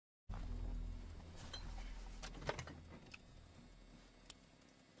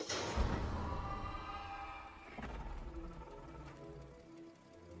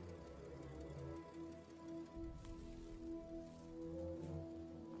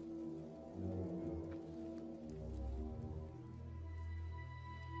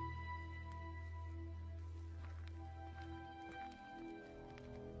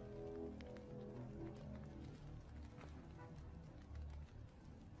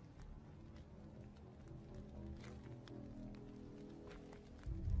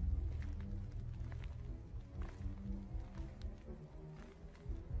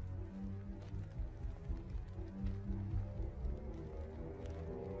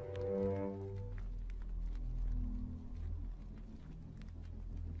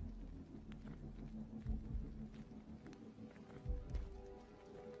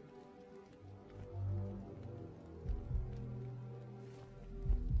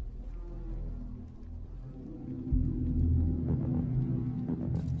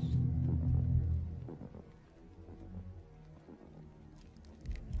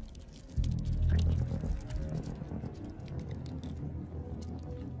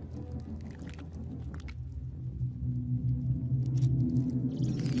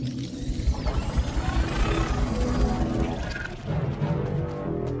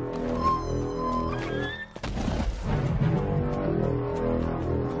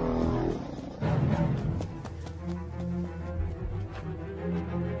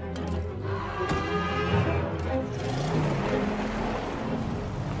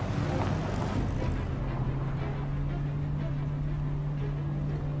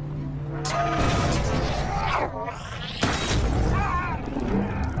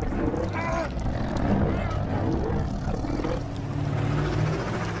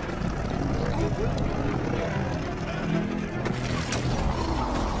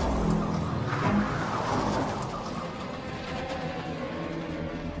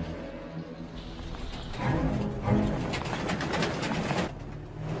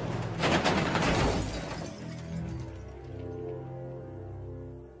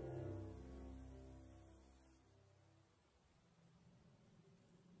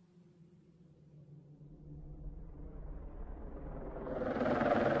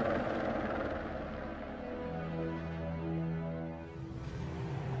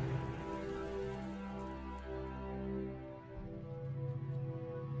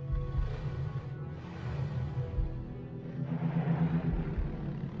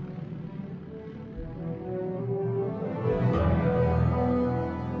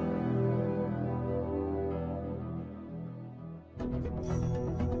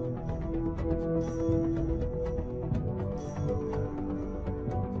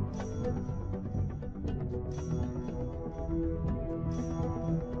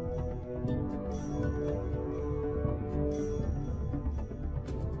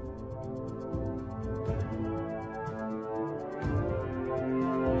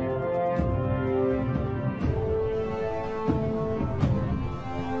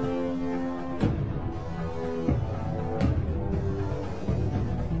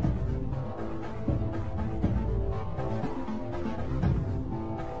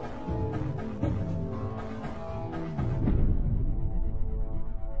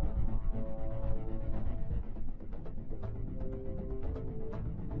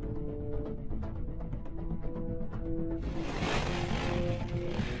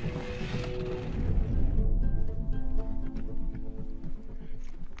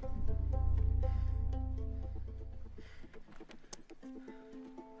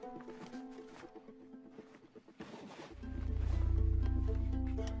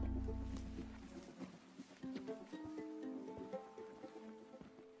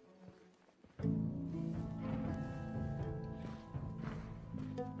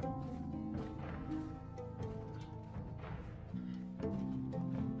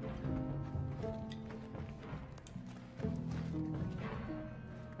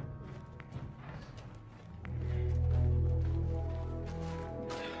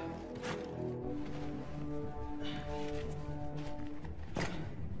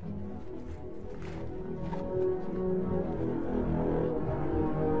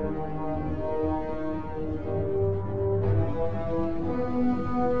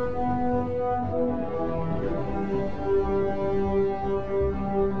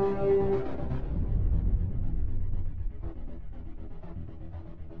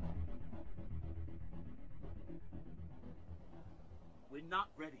not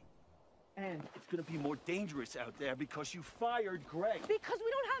ready. And it's gonna be more dangerous out there because you fired Greg. Because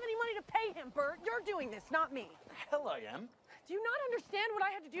we don't have any money to pay him, Bert. You're doing this, not me. The hell I am. Do you not understand what I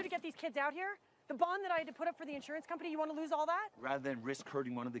had to do to get these kids out here? The bond that I had to put up for the insurance company, you want to lose all that? Rather than risk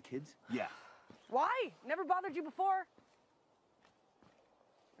hurting one of the kids? Yeah. Why? Never bothered you before?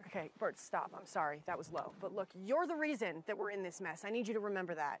 Okay, Bert, stop. I'm sorry. That was low. But look, you're the reason that we're in this mess. I need you to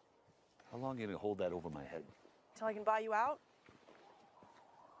remember that. How long are you gonna hold that over my head? Until I can buy you out?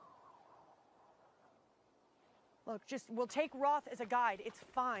 Look, we'll take Roth as a guide. It's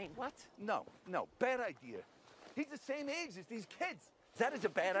fine. What? No, bad idea. He's the same age as these kids. That is a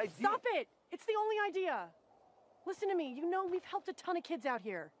bad idea. Stop it! It's the only idea. Listen to me. You know we've helped a ton of kids out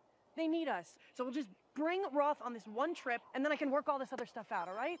here. They need us. So we'll just bring Roth on this one trip, and then I can work all this other stuff out,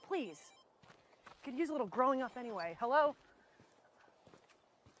 all right? Please. Could use a little growing up anyway. Hello?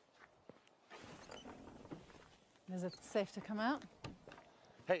 Is it safe to come out?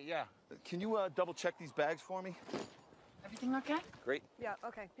 Hey, yeah. Can you double check these bags for me? Everything okay? Great. Yeah,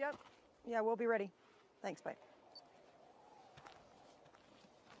 okay. Yep. Yeah, we'll be ready. Thanks, bye.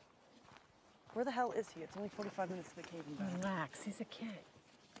 Where the hell is he? It's only 45 minutes to the cave and back. Relax, he's a kid.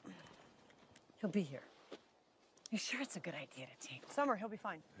 He'll be here. You sure it's a good idea to take him? Summer, he'll be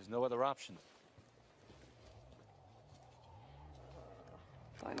fine. There's no other option.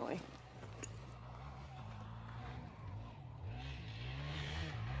 Finally.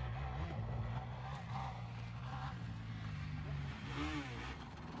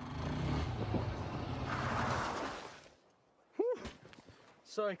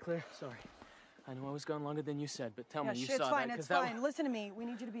 Sorry, Claire. Sorry. I know I was gone longer than you said, but tell me you it's saw fine, that. it's fine. Listen to me. We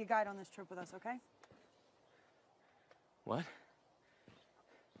need you to be a guide on this trip with us, okay? What?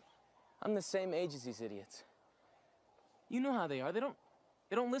 I'm the same age as these idiots. You know how they are. They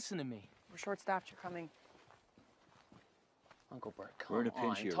don't listen to me. We're short-staffed. You're coming. Uncle Bert, come on. We're in a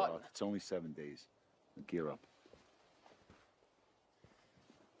pinch here, Talk- Roth. It's only 7 days. Gear up.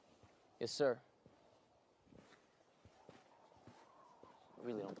 Yes, sir. I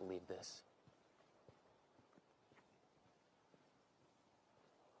really don't believe this.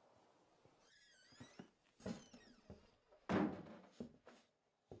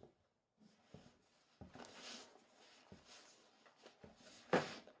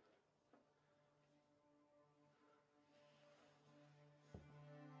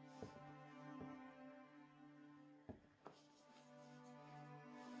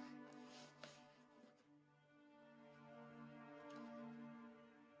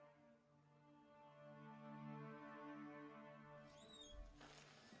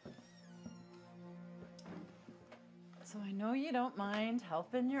 So I know you don't mind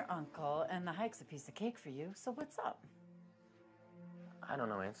helping your uncle, and the hike's a piece of cake for you, so what's up? I don't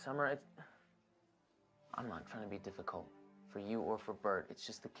know, Aunt Summer. I'm not trying to be difficult for you or for Bert. It's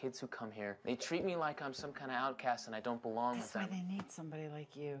just the kids who come here. They treat me like I'm some kind of outcast and I don't belong with them. That's why they need somebody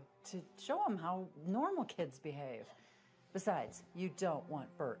like you, to show them how normal kids behave. Besides, you don't want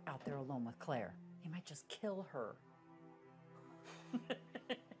Bert out there alone with Claire. He might just kill her.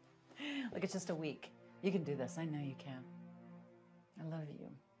 Look, it's just a week. You can do this. I know you can. I love you.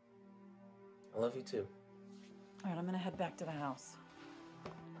 I love you too. All right, I'm gonna head back to the house.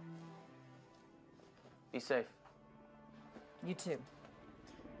 Be safe. You too.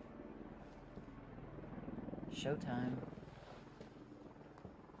 Showtime.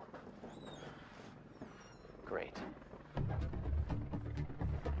 Great.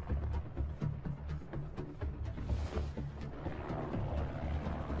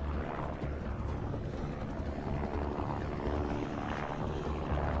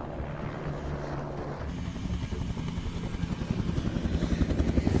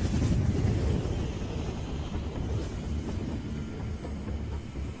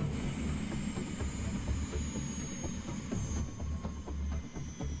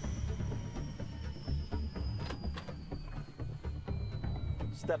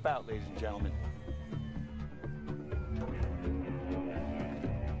 Step out, ladies and gentlemen.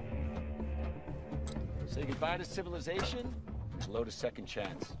 Say goodbye to civilization and hello to second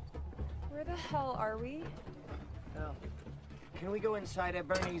chance. Where the hell are we? Oh. Can we go inside? I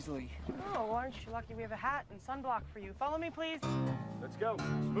burn easily. Oh, aren't you lucky we have a hat and sunblock for you? Follow me, please. Let's go.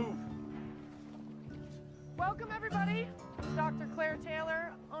 Move. Welcome, everybody. Dr. Claire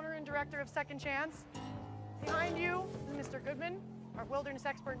Taylor, owner and director of Second Chance. Behind you is Mr. Goodman, our wilderness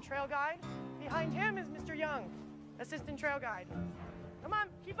expert and trail guide. Behind him is Mr. Young, assistant trail guide. Come on,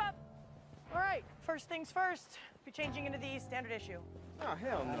 keep up. All right, first things first, be changing into the standard issue. Oh,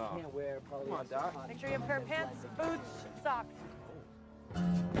 hell no. I can't wear polyester. Come on, Doc. Make sure you have a pair of pants, boots, socks.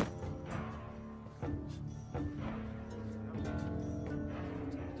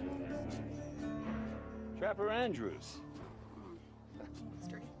 Trapper Andrews.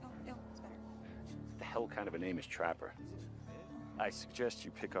 Sturdy. Oh, no, it's better. What the hell kind of a name is Trapper? I suggest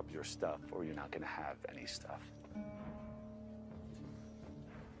you pick up your stuff, or you're not gonna have any stuff.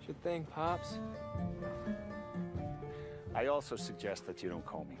 Sure thing, Pops. I also suggest that you don't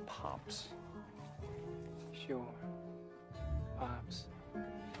call me Pops. Sure. Pops.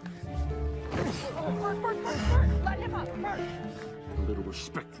 Bert, let him up, Bert. A little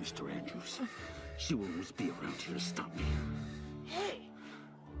respect, Mr. Andrews. She will always be around here to stop me. Hey,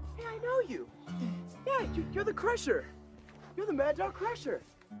 I know you. Yeah, you're the Crusher. You're the Mad Dog Crusher.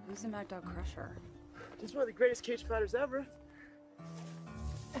 Who's the Mad Dog Crusher? He's one of the greatest cage fighters ever.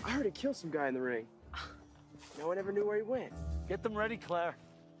 I heard he killed some guy in the ring. No one ever knew where he went. Get them ready, Claire.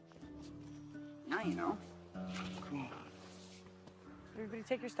 Now you know. Cool. Everybody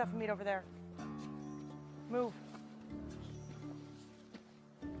take your stuff and meet over there. Move.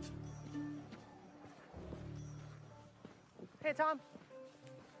 Hey, Tom.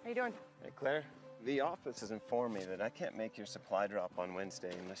 How you doing? Hey, Claire. The office has informed me that I can't make your supply drop on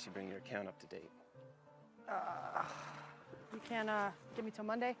Wednesday unless you bring your account up to date. You can give me till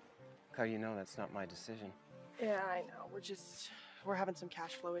Monday? How you know that's not my decision? Yeah, I know. We're having some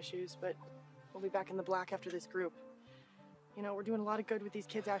cash flow issues, but we'll be back in the black after this group. You know, we're doing a lot of good with these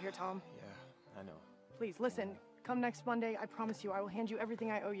kids out here, Tom. Yeah, I know. Please, listen. Come next Monday, I promise you, I will hand you everything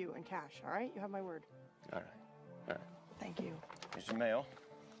I owe you in cash, all right? You have my word. All right. All right. Thank you. Here's your mail.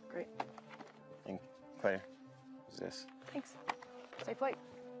 Great. And Claire, who's this? Thanks. Safe flight.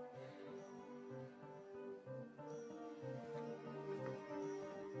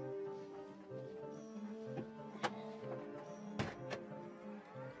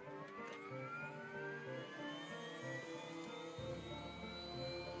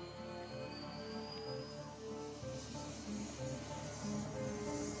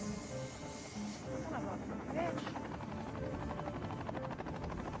 Son of a bitch.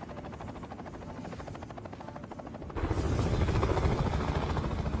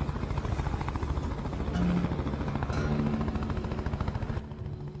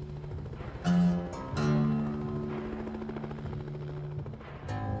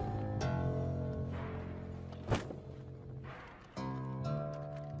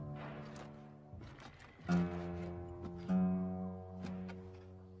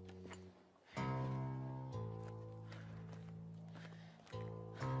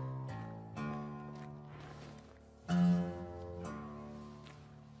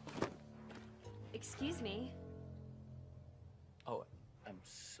 Excuse me. Oh, I'm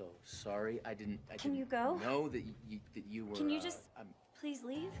so sorry. I didn't Can you go? know that you were. Can you just please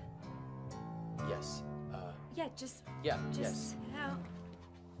leave? Yes. Yeah, just Yeah. just Yes. head out.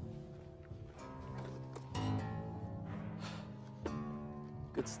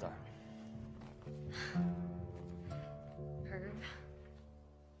 Good start. Herb.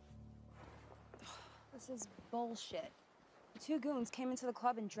 This is bullshit. The two goons came into the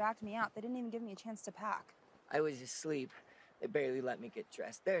club and dragged me out. They didn't even give me a chance to pack. I was asleep. They barely let me get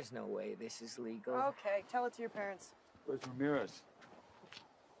dressed. There's no way this is legal. Okay, tell it to your parents. Where's Ramirez?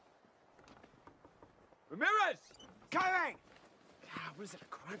 Ramirez! Coming! God, what is it, a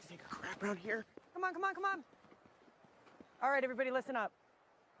crime to take a crap around here? Come on, come on, come on. All right, everybody, listen up.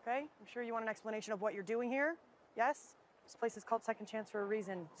 Okay? I'm sure you want an explanation of what you're doing here. Yes? This place is called Second Chance for a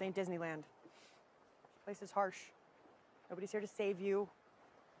reason. It ain't Disneyland. This place is harsh. Nobody's here to save you.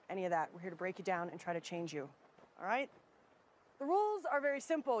 Any of that. We're here to break you down and try to change you. All right? The rules are very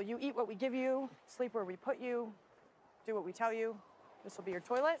simple. You eat what we give you, sleep where we put you, do what we tell you. This will be your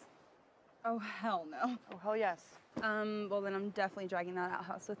toilet. Oh, hell no. Oh, hell yes. Well, then I'm definitely dragging that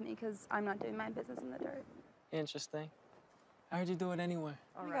outhouse with me because I'm not doing my business in the dirt. Interesting. I heard you do it anyway.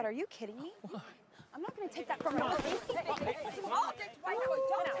 Oh my God, are you kidding me? What? I'm not gonna take that from you. All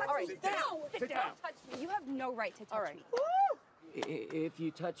right, sit down. Sit down. Don't touch me. You have no right to touch me. If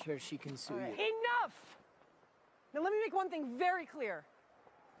you touch her, she can sue you. Enough! Now let me make one thing very clear.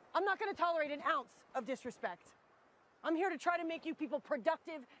 I'm not gonna tolerate an ounce of disrespect. I'm here to try to make you people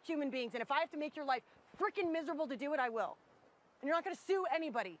productive human beings, and if I have to make your life freaking miserable to do it, I will. And you're not gonna sue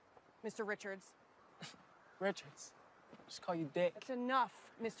anybody, Mr. Richards. Richards. Just call you Dick. That's enough,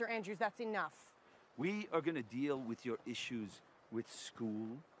 Mr. Andrews, that's enough. We are gonna deal with your issues with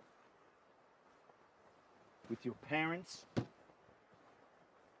school, with your parents,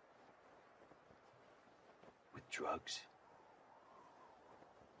 with drugs,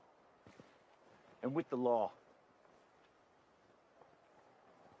 and with the law.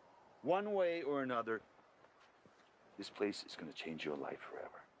 One way or another, this place is gonna change your life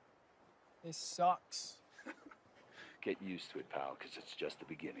forever. This sucks. Get used to it, pal, because it's just the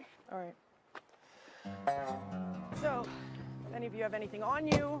beginning. All right. So, if any of you have anything on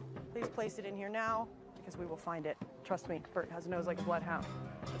you, please place it in here now, because we will find it. Trust me, Bert has a nose like a bloodhound.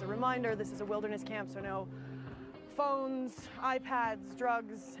 As a reminder, this is a wilderness camp, so no phones, iPads,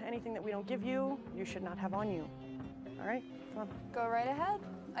 drugs, anything that we don't give you, you should not have on you. All right? Come on. Go right ahead.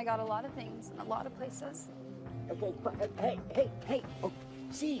 I got a lot of things in a lot of places. Okay, hey. Oh,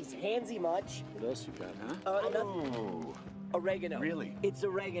 geez, handsy much. What else you got, huh? Oregano. Really? It's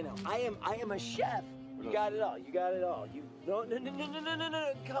oregano. I am a chef. You got it all. You got it all. You no.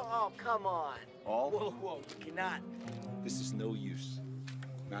 Come on. All? Whoa. You cannot. This is no use.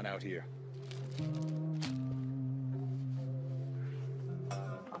 Not out here.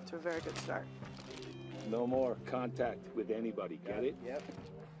 Off to a very good start. No more contact with anybody, get it? Yep.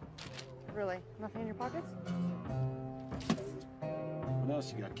 Really? Nothing in your pockets? What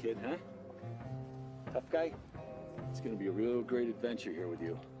else you got, kid, huh? Tough guy? It's gonna be a real great adventure here with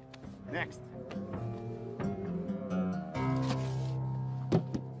you. Next.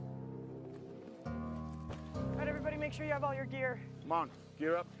 All right, everybody, make sure you have all your gear. Come on,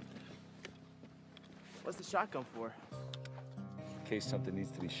 gear up. What's the shotgun for? In case something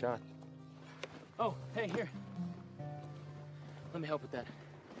needs to be shot. Oh, hey, here. Let me help with that.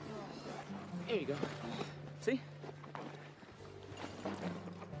 Here you go. See?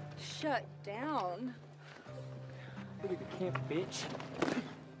 Shut down. Look at the camp, bitch.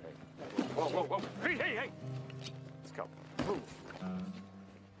 Whoa. Hey. Let's go. Move.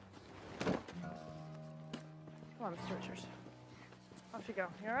 Come on, Mr. Richards. Off you go.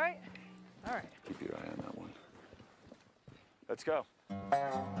 You all right? All right. Keep your eye on that one. Let's go.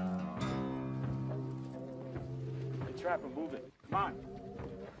 Hey, Trapper, move it. Come on.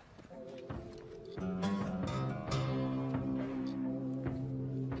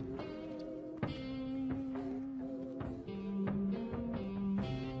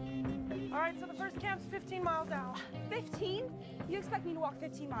 All right, so the first camp's 15 miles out. 15? You expect me to walk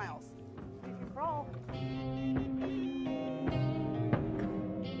 15 miles? If you crawl.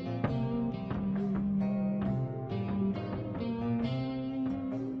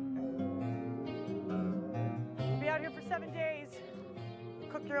 We'll be out here for 7 days.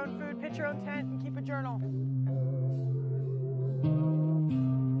 Cook your own food, pitch your own tent, and keep a journal.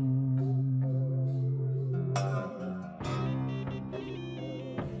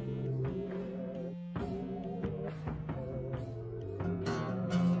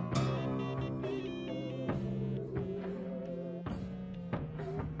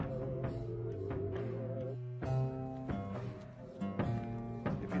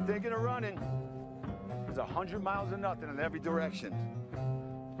 If you're thinking of running, there's 100 miles of nothing in every direction.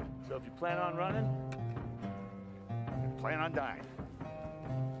 So if you plan on running, plan on dying.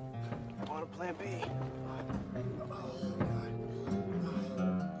 On a plan B.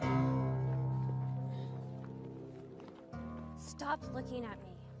 Stop looking at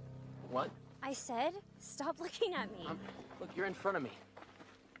me. What? I said, stop looking at me. Look, you're in front of me.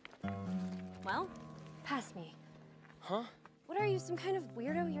 Well, pass me. Huh? What are you, some kind of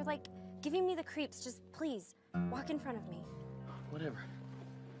weirdo? You're like giving me the creeps. Just please, walk in front of me. Whatever.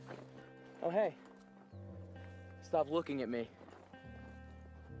 Oh, hey. Stop looking at me.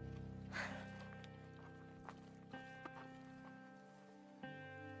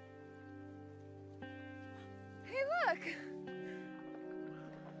 Hey, look!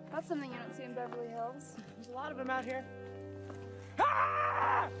 That's something you don't see in Beverly Hills. There's a lot of them out here.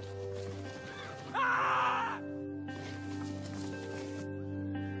 Ah! Ah!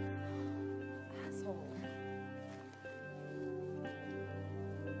 Asshole.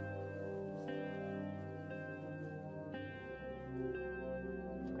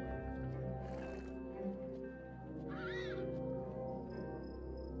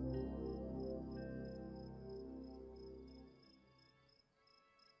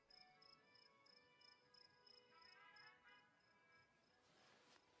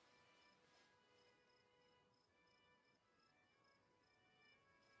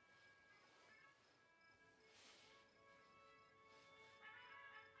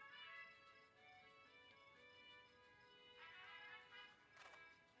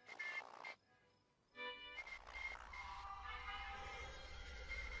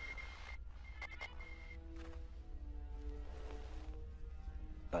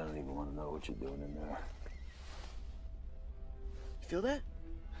 I don't even want to know what you're doing in there. You feel that?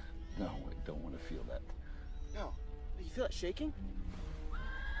 No, I don't want to feel that. No. You feel it shaking?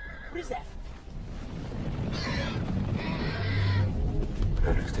 What is that?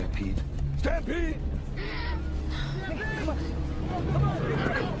 Heard a stampede. Stampede! Come on.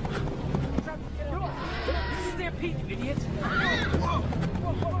 Stampede, you idiot! Whoa!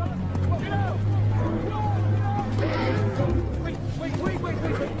 Get out!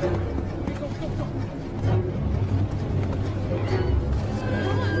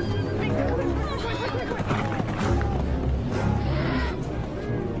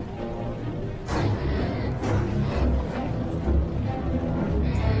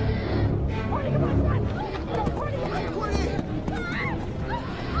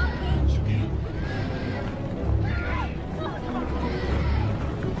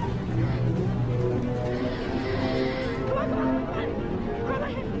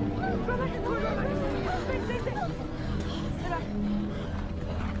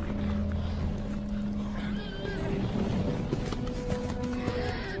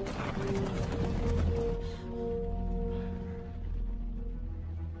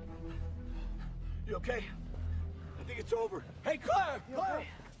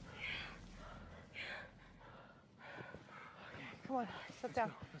 on, step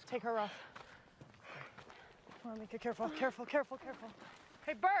down. Take her off. Come on, Mika, careful, careful, careful, careful.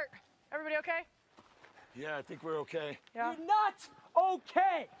 Hey, Bert, everybody okay? Yeah, I think we're okay. Yeah? You're not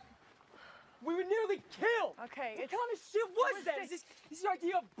okay! We were nearly killed! Okay, What kind of shit was that? Is this your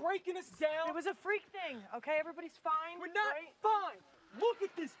idea of breaking us down? It was a freak thing, okay? Everybody's fine. We're not right? fine! Look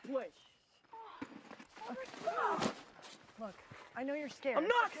at this place! Look, I know you're scared. I'm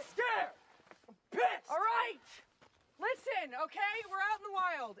not scared! I'm pissed! All right! Listen, okay? We're out in the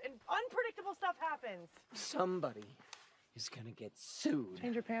wild, and unpredictable stuff happens. Somebody is gonna get sued.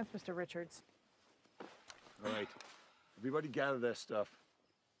 Change your pants, Mr. Richards. All right. Everybody gather their stuff.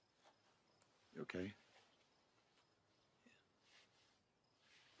 You okay?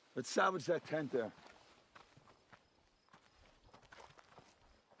 Let's salvage that tent there.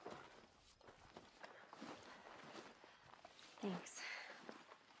 Thanks.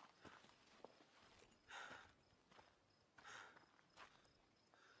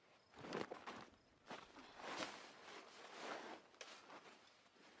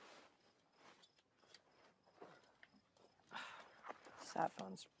 Sat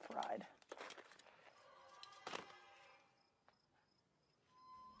phone's fried.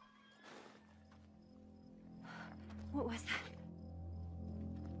 What was that?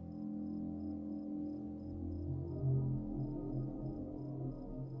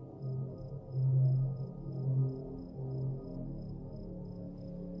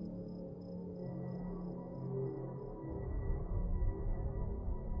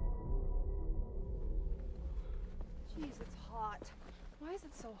 Jeez, it's hot. Why is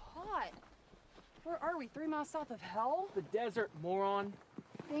it so hot? Where are we? 3 miles south of hell? The desert, moron.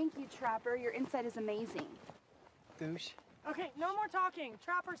 Thank you, Trapper. Your insight is amazing. Douche. Okay, no more talking.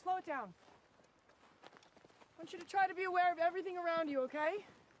 Trapper, slow it down. I want you to try to be aware of everything around you, okay?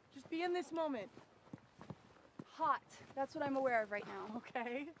 Just be in this moment. Hot. That's what I'm aware of right now.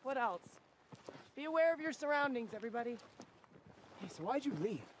 Okay, what else? Be aware of your surroundings, everybody. Hey, so why'd you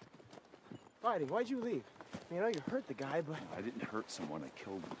leave? Fighting, why'd you leave? I mean, I know you hurt the guy, but I didn't hurt someone, I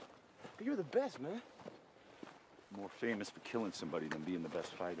killed him. you're the best, man. I'm more famous for killing somebody than being the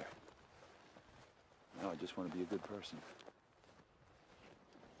best fighter. No, I just want to be a good person.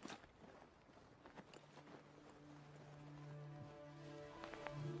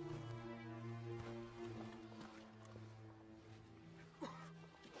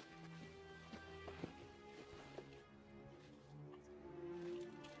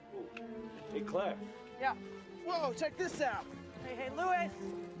 Hey, Claire. Yeah. Whoa, check this out. Hey, Lewis.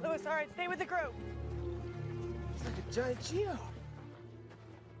 Lewis, all right, stay with the group. It's like a giant geode.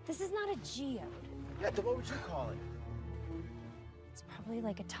 This is not a geode. Yeah, then what would you call it? It's probably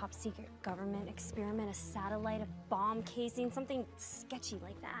like a top secret government experiment, a satellite, a bomb casing, something sketchy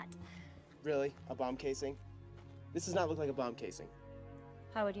like that. Really? A bomb casing? This does not look like a bomb casing.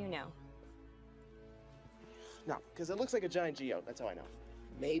 How would you know? No, because it looks like a giant geode. That's how I know.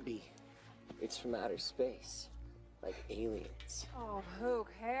 Maybe it's from outer space, like aliens. Oh, who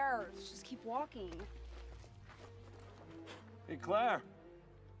cares? Just keep walking. Hey, Claire.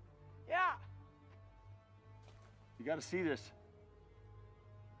 Yeah. You gotta see this.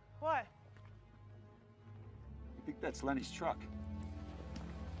 What? I think that's Lenny's truck.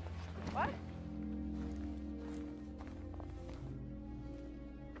 What?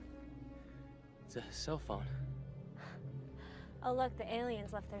 It's a cell phone. Oh, look, the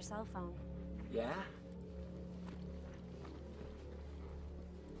aliens left their cell phone. Yeah?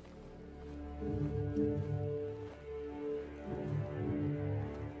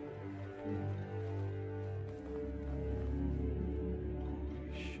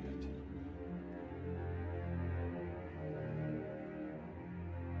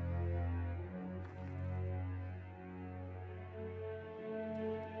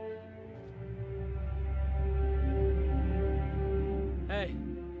 Hey,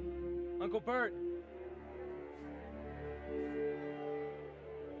 Uncle Bert.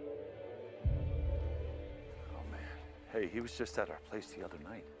 Oh, man. Hey, he was just at our place the other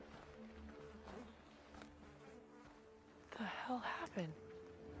night. What the hell happened?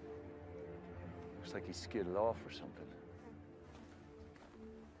 Looks like he skidded off or something.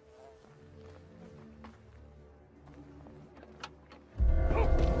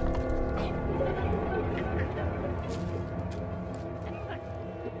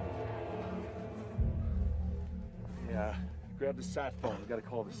 Yeah, grab the sat phone. We gotta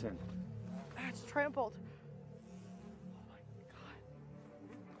call this in. It's trampled.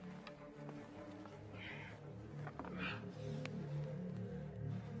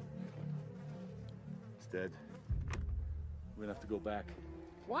 It's dead. We're gonna have to go back.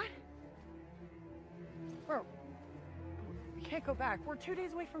 What? Bro, We can't go back. We're 2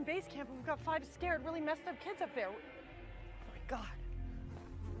 days away from base camp and we've got 5 scared, really messed up kids up there. Oh my God.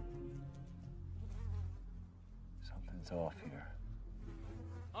 Something's off here.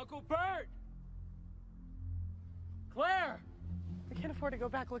 Uncle Bert! Claire! We can't afford to go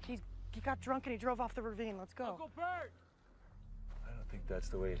back. Look, he got drunk and he drove off the ravine. Let's go. Uncle Bert! I don't think that's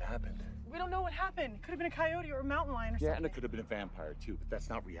the way it happened. We don't know what happened. It could have been a coyote or a mountain lion or Yeah, something. and it could have been a vampire too, but that's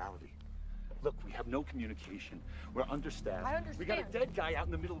not reality. Look, we have no communication. We're understaffed. I understand. We got a dead guy out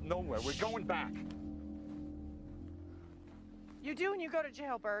in the middle of nowhere. We're going back. You do and you go to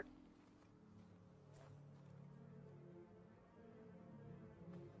jail, Bert.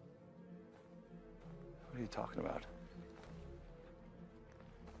 What are you talking about?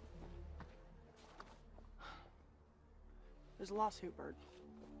 There's a lawsuit, Bert.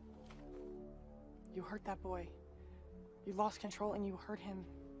 You hurt that boy. You lost control and you hurt him.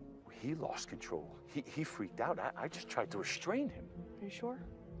 He lost control. He freaked out. I just tried to restrain him. Are you sure?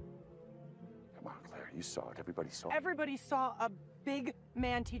 Come on, Claire. You saw it. Everybody saw it. Everybody saw a big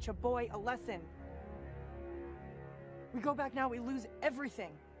man teach a boy a lesson. We go back now, we lose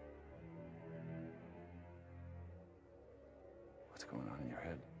everything. What's going on in your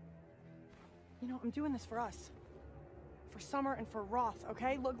head? You know, I'm doing this for us. For Summer and for Roth,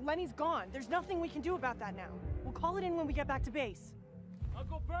 okay? Look, Lenny's gone. There's nothing we can do about that now. We'll call it in when we get back to base.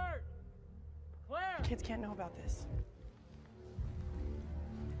 Uncle Bert! Claire! Kids can't know about this.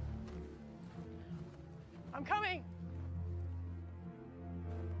 I'm coming!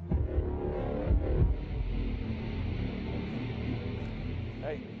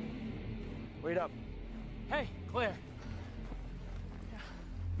 Hey, wait up. Hey, Claire.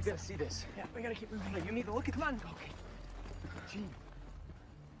 You gotta see this. Yeah, we gotta keep moving. Hey, you need to look at. Come on. Okay. Gee.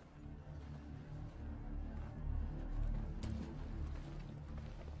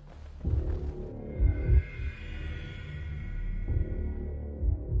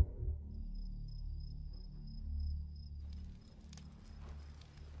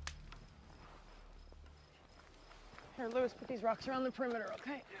 Here, Lewis, put these rocks around the perimeter,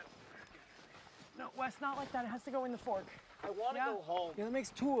 okay? No, Wes, not like that. It has to go in the fork. I want to go home. Yeah, that makes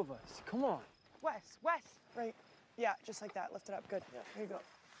 2 of us. Come on. Wes, right? Yeah, just like that. Lift it up. Good. Yeah. Here you go.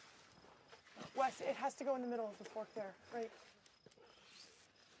 Wes, it has to go in the middle of the fork there, right?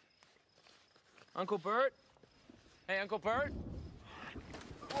 Uncle Bert? Hey, Uncle Bert?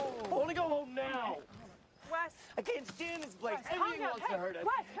 I want to go home now. Wes! I can't stand this place. Wes, calm Everything down. wants Hey, to hurt us.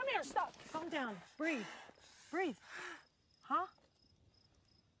 Wes, come here. Stop. Calm down. Breathe. Breathe. Huh?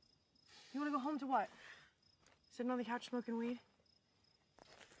 You want to go home to what? Sitting on the couch smoking weed?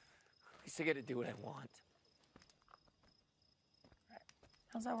 At least I get to do what I want.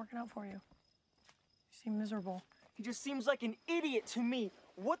 How's that working out for you? You seem miserable. He just seems like an idiot to me.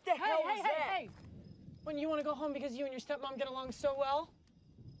 What the hell is that? Hey! When you want to go home because you and your stepmom get along so well?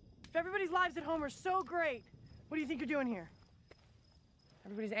 If everybody's lives at home are so great, what do you think you're doing here?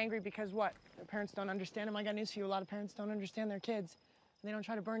 Everybody's angry because what? Their parents don't understand them. I got news for you. A lot of parents don't understand their kids. And they don't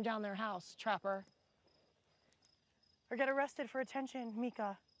try to burn down their house, Trapper. Or get arrested for attention,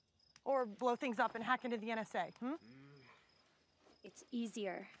 Mika. Or blow things up and hack into the NSA, It's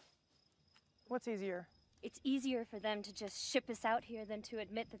easier. What's easier? It's easier for them to just ship us out here than to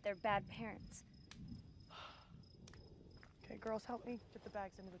admit that they're bad parents. Okay, girls, help me get the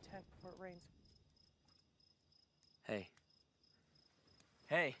bags into the tent before it rains. Hey.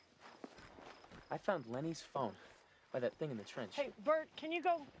 Hey. I found Lenny's phone by that thing in the trench. Hey, Bert, can you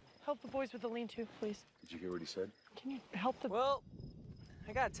go help the boys with the lean-to, please? Did you hear what he said? Can you help the... Well,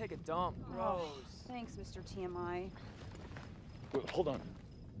 I gotta take a dump. Gross. Thanks, Mr. TMI. Wait, hold on.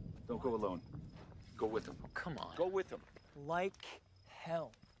 Don't go alone. Go with him. Oh, come on. Go with him. Like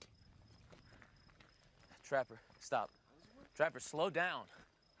hell. Trapper, stop. Trapper, slow down.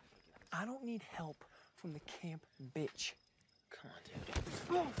 I don't need help from the camp bitch. Come on,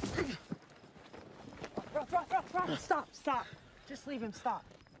 dude. Roth, stop. Just leave him, stop.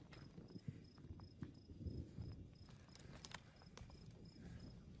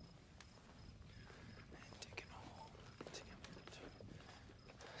 Take him home.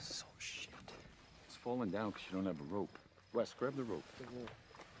 So shit. It's falling down because you don't have a rope. Wes, grab the rope.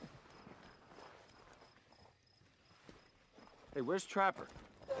 Hey, where's Trapper?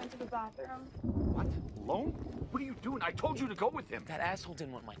 Going to the bathroom. What? Alone? What are you doing? I told you to go with him. That asshole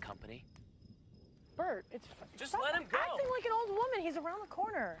didn't want my company. Bert, it's... Just stop let him go. acting like an old woman. He's around the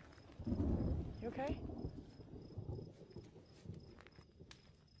corner. You okay?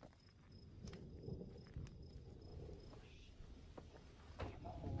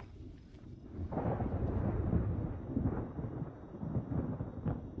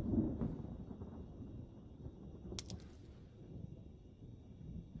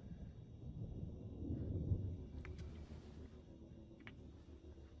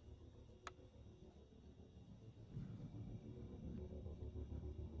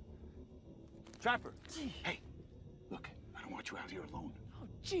 Trapper. Hey, look, I don't want you out here alone. Oh,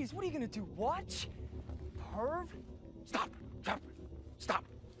 jeez, what are you gonna do? Watch? Perv? Stop, Trapper. Stop.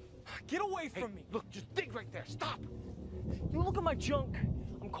 Get away from me. Look, just dig right there. Stop. You look at my junk.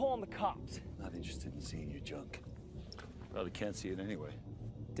 I'm calling the cops. Not interested in seeing your junk. Probably can't see it anyway.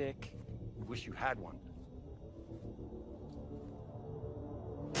 Dick. Wish you had one.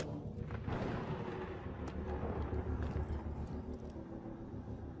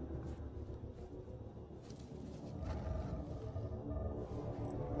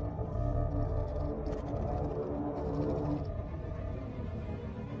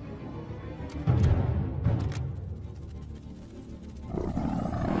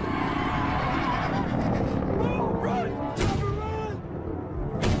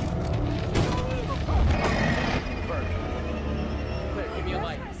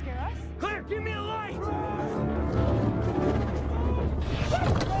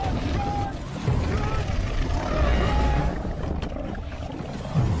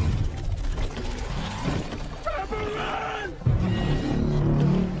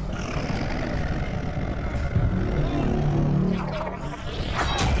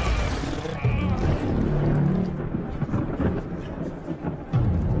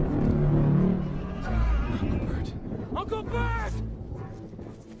 Uncle Bert!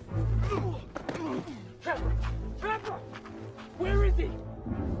 Trapper! Trapper! Where is he?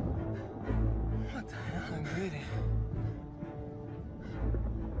 What the hell? I'm bleeding.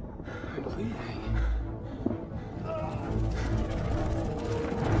 I'm bleeding.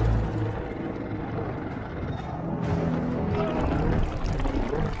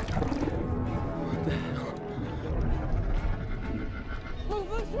 What the hell?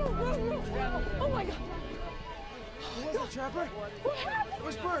 Move. Oh my God. What was it, Trapper? What happened?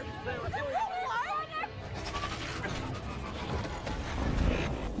 Where's Bert?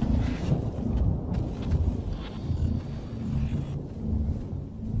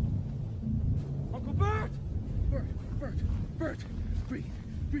 Uncle Bert! Bert!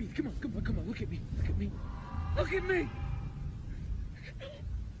 Breathe. Come on. Look at me. Look at me!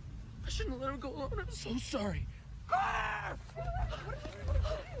 I shouldn't have let him go alone. I'm so sorry.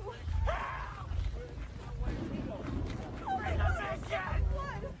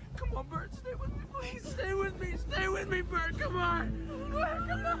 Come on, Bert, stay with me, please. Stay with me, Bert. Come on.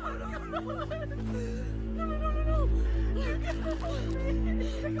 No.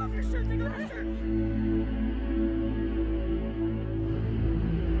 Take off your shirt. Take off your shirt.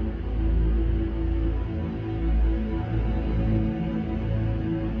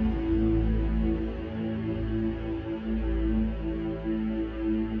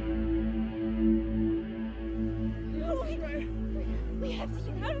 We have to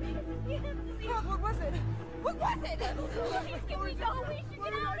get out of here. What was it? Please, can we go? We should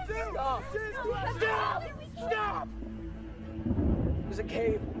get out of here. Stop! There's a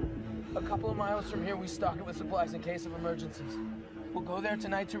cave a couple of miles from here. We stock it with supplies in case of emergencies. We'll go there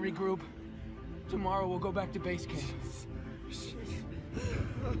tonight to regroup. Tomorrow we'll go back to base camp.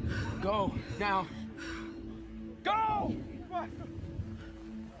 Go, now. Go!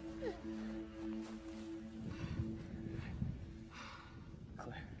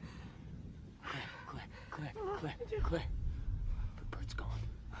 Claire. But Bert's gone.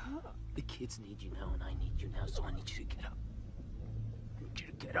 The kids need you now, and I need you now, so I need you to get up. I need you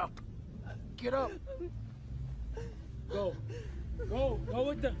to get up. Get up. Go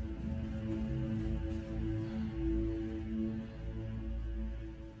with them.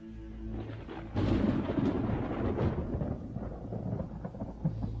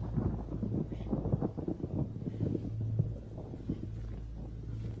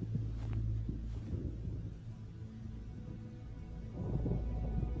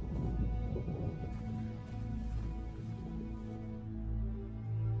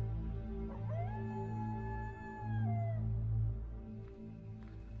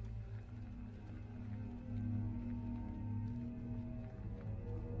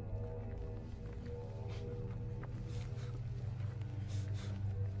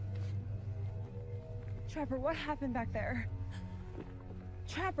 Trapper, what happened back there?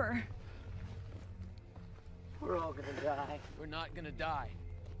 Trapper! We're all gonna die. We're not gonna die.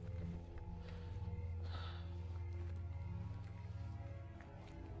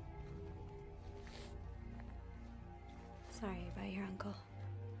 Sorry about your uncle.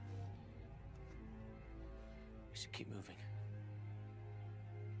 We should keep moving.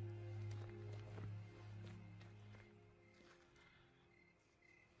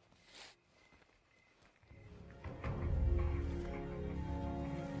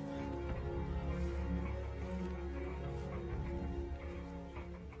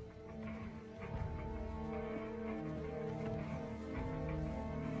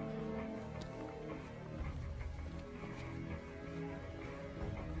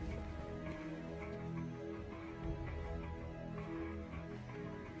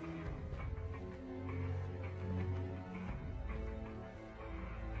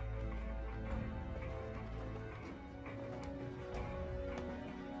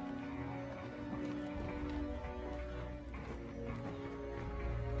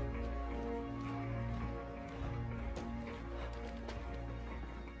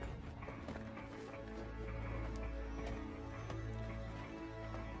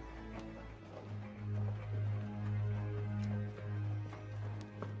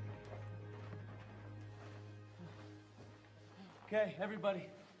 Okay, everybody.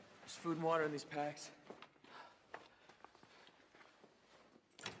 There's food and water in these packs.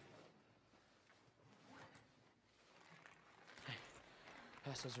 Hey,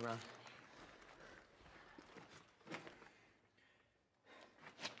 pass those around.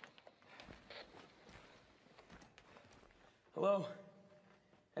 Hello?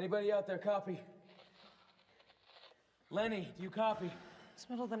 Anybody out there copy? Lenny, do you copy? It's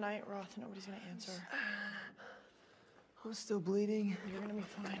middle of the night, Roth. Nobody's gonna answer. I'm still bleeding. You're gonna be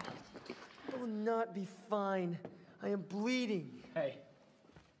fine. I will not be fine. I am bleeding. Hey.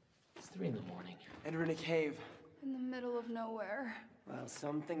 It's 3 in the morning. Enter in a cave. In the middle of nowhere. Well,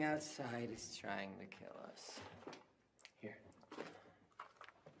 something outside is trying to kill us. Here.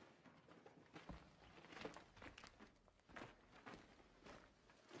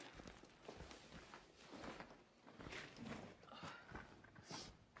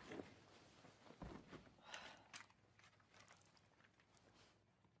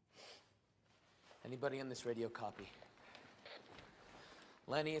 Anybody on this radio copy?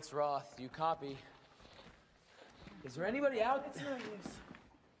 Lenny, it's Roth. Do you copy? Is there anybody out? It's no use.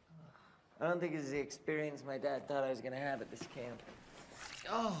 I don't think it's the experience my dad thought I was gonna have at this camp.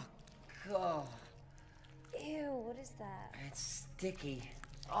 Oh, God. Ew, what is that? It's sticky.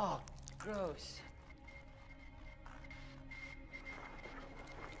 Oh, gross.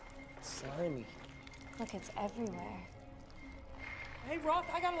 It's slimy. Look, it's everywhere. Hey, Roth,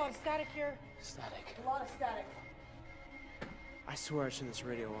 I got a lot of static here. Static. A lot of static. I swear I turned this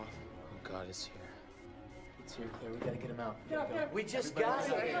radio off. Oh, God, it's here. It's here, Claire. We gotta get him out. Get up, get up. We just got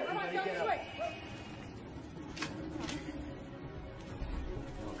it. Everybody get up.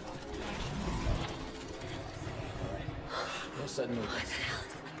 No sudden movements.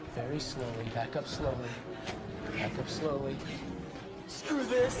 Very slowly. Back up slowly. Back up slowly. Screw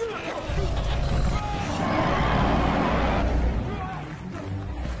this.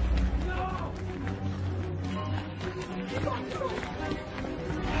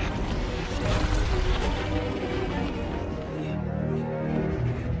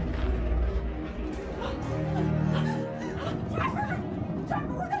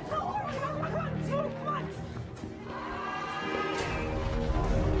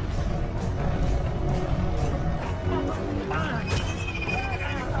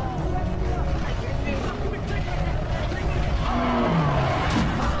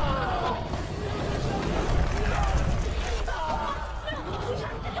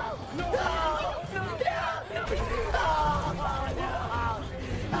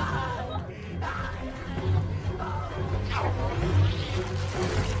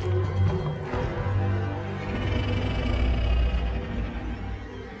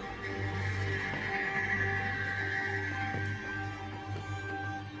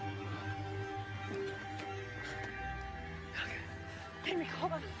 Amy,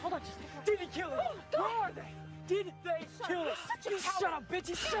 hold on, just Did he kill it? Where are they? Did they kill it? You shut up, bitch!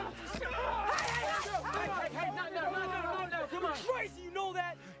 You shut up! Hey, no, come on! Crazy, you know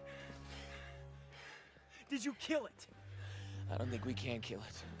that? Did you kill it? I don't think we can kill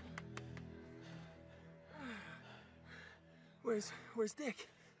it. Where's Dick?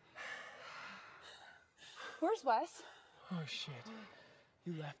 Where's Wes? Oh, shit.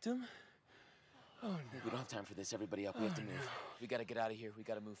 You left him? Oh, no. We don't have time for this. Everybody up. We have to move. We gotta get out of here. We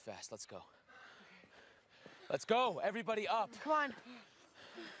gotta move fast. Let's go. Let's go. Everybody up. Come on.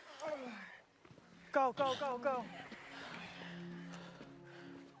 Go.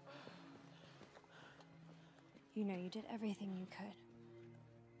 You know you did everything you could.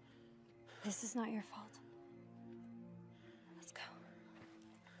 This is not your fault. Let's go.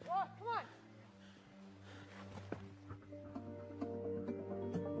 Oh, come on.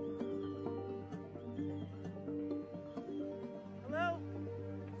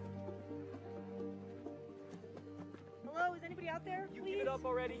 Hello, is anybody out there? You please? give it up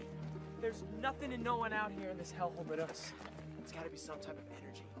already? There's nothing and no one out here in this hellhole but us. It's gotta be some type of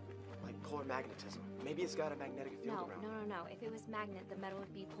energy, like polar magnetism. Maybe it's got a magnetic field around. No. If it was magnet, the metal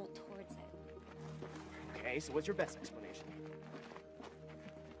would be pulled towards it. Okay, so what's your best explanation?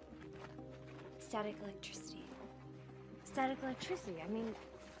 Static electricity. Static electricity. I mean,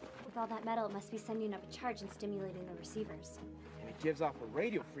 with all that metal, it must be sending up a charge and stimulating the receivers. And it gives off a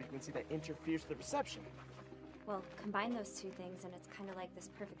radio frequency that interferes with the reception. Well, combine those two things, and it's kind of like this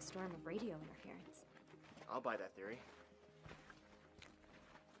perfect storm of radio interference. I'll buy that theory.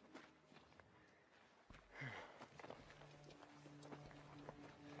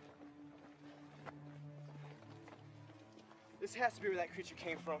 This has to be where that creature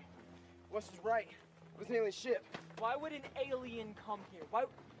came from. Wes was right. It was an alien ship. Why would an alien come here?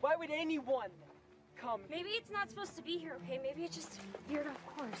 Why would anyone? come. Maybe it's not supposed to be here, okay? Maybe it just veered off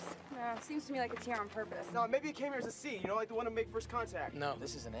course. No, it seems to me like it's here on purpose. No, maybe it came here as a seed, you know, like the one to make first contact. No,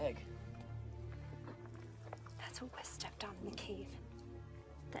 this is an egg. That's what Wes stepped on in the cave.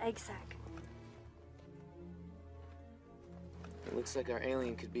 The egg sac. It looks like our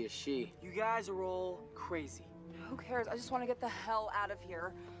alien could be a she. You guys are all crazy. Who cares? I just want to get the hell out of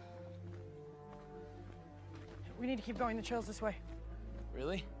here. We need to keep going. The trail's this way.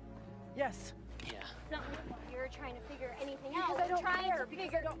 Really? Yes. Yeah. It's not like you're trying to figure anything Because out. I don't trying care. to Because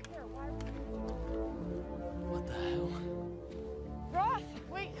figure... I don't care. Why? What the hell? Roth,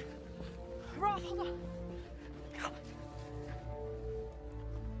 wait. Roth, hold on. God.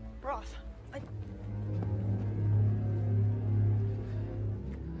 Roth,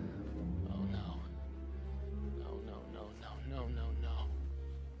 Oh no. No.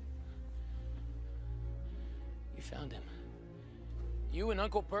 You found him. You and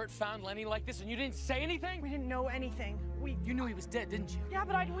Uncle Bert found Lenny like this and you didn't say anything? We didn't know anything. You knew he was dead, didn't you? Yeah,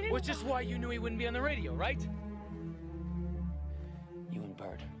 but we didn't... Which is why you knew he wouldn't be on the radio, right? You and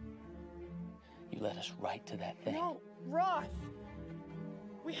Bert. You led us right to that thing. No, Roth.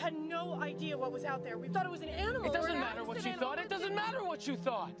 We had no idea what was out there. We thought it was an animal. It doesn't or an matter what you accident thought. or It doesn't matter what you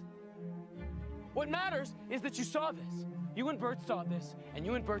thought. What matters is that you saw this. You and Bert saw this, and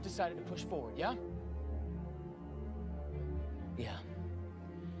you and Bert decided to push forward, yeah? Yeah.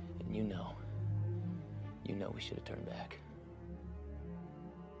 And you know we should have turned back.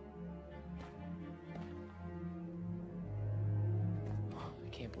 I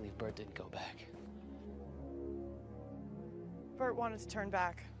can't believe Bert didn't go back. Bert wanted to turn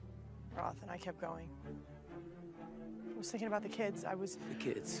back, Roth, and I kept going. I was thinking about the kids. The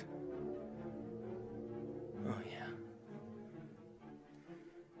kids. Oh, yeah.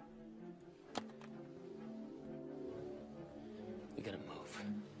 We gotta move.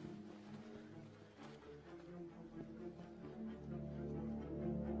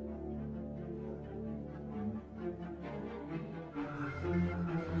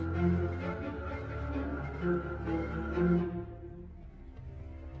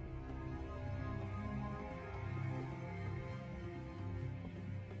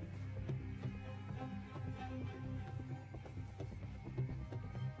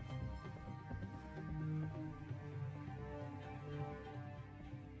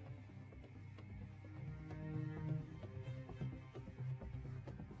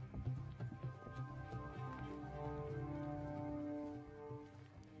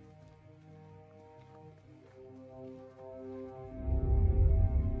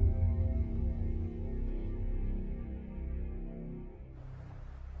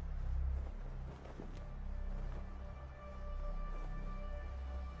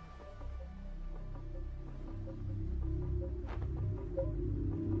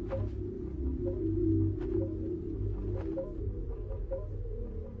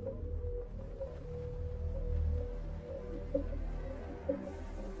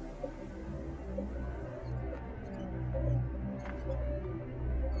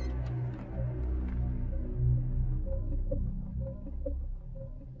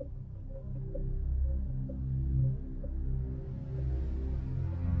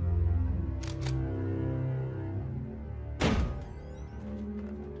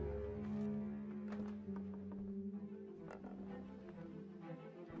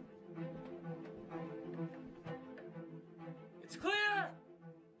 It's clear!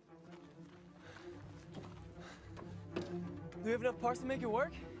 Do we have enough parts to make it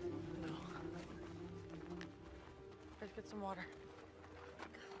work? Let's get some water.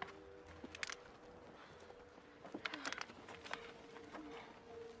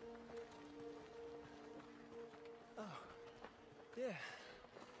 Oh, yeah.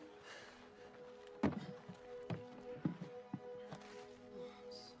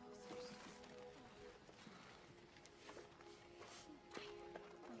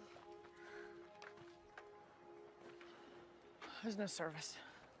 There's no service.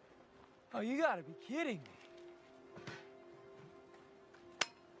 Oh, you gotta be kidding me.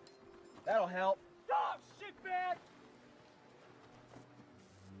 That'll help. Oh, shitbag!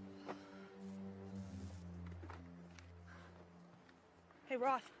 Hey,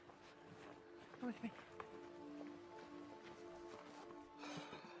 Roth. Come with me.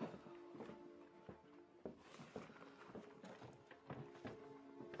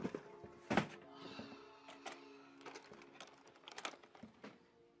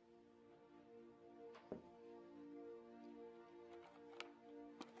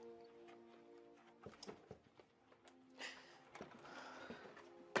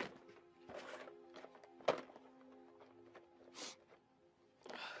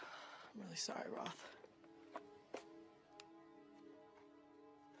 I'm really sorry, Roth.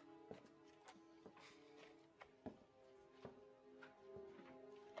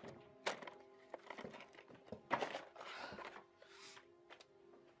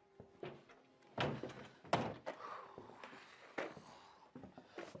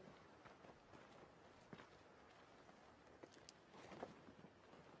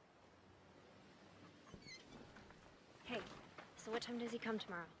 Hey, so what time does he come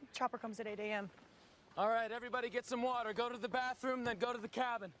tomorrow? Chopper comes at 8 a.m. All right, everybody get some water. Go to the bathroom, then go to the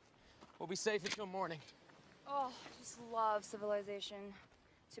cabin. We'll be safe until morning. Oh, just love civilization.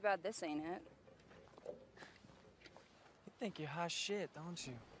 Too bad this ain't it. You think you're hot shit, don't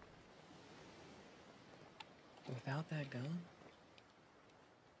you? Without that gun,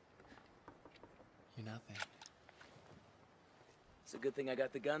 you're nothing. It's a good thing I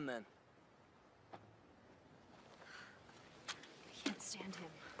got the gun then. I can't stand him.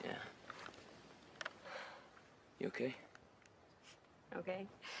 Yeah. You okay? Okay.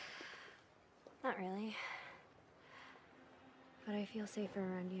 Not really. But I feel safer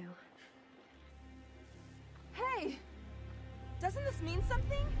around you. Hey! Doesn't this mean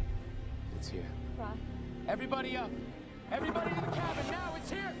something? It's here. Roth. Everybody up! Everybody to the cabin now!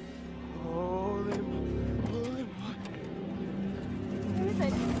 It's here! Where is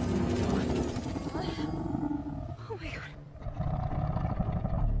it? Oh my god.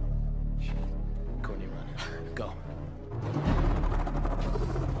 Courtney, run. Go.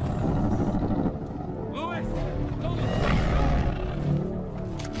 Louis! Go!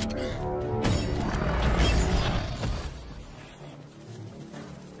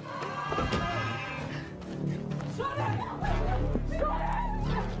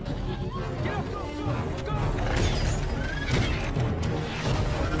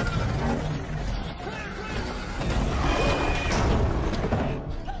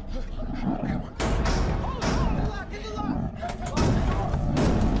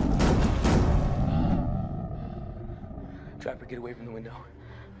 Trapper, get away from the window.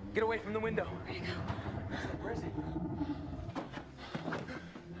 Get away from the window. Where'd it go? Where is it?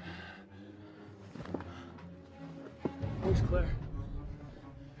 Where's Claire?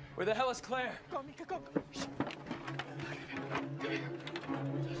 Where the hell is Claire? Go, Mika, go.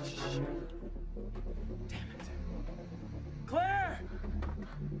 Claire!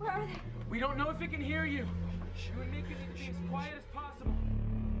 Where are they? We don't know if it can hear you. You and Mika need to be as quiet as possible.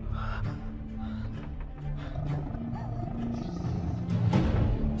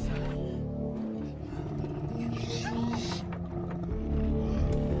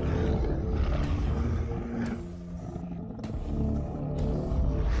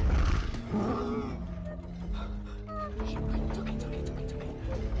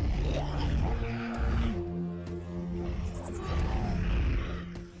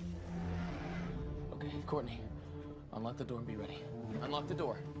 Okay, Courtney, unlock the door and be ready. Unlock the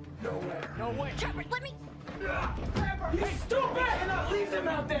door. No way. No way. Trapper, let me... You stupid! I cannot leave them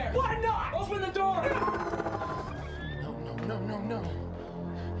out there! Why not? Open the door! No.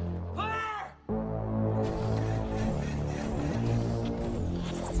 Claire!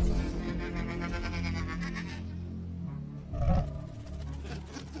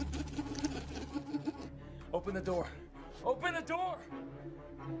 Open the door. Open the door!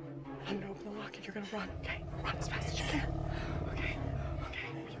 I'm gonna open the lock and you're gonna run, okay? Run as fast as you can. Okay? Okay,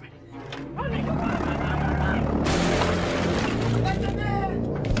 are you ready? Run, Mika, run! Let them in!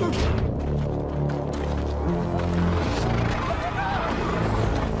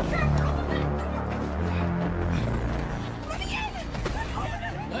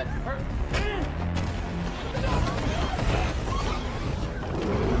 Let her in!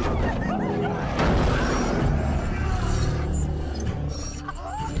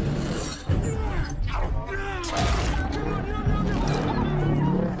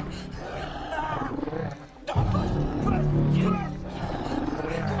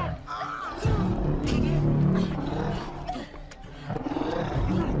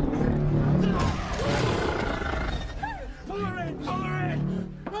 Pull her in!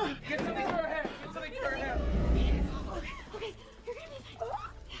 Get something for her hair! Get something for her hair! Okay, you're gonna be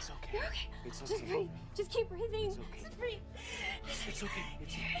fine. It's okay. You're okay. It's Just okay. breathe. Just keep breathing. It's okay. Just breathe. It's okay.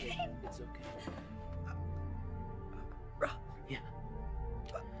 It's okay. It's okay. Yeah.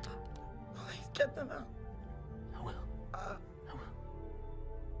 Please get them out. I will. I will.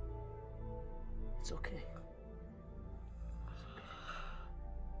 It's okay.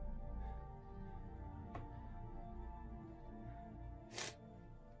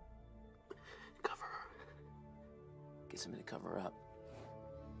 Cover her. Get somebody to cover her up.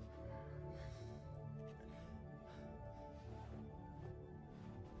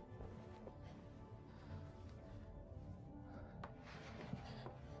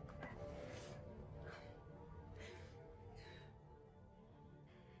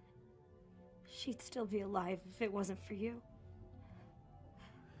 she'd still be alive if it wasn't for you.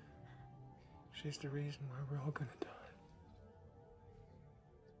 She's the reason why we're all gonna die.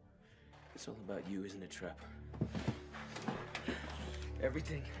 It's all about you, isn't it, Trap?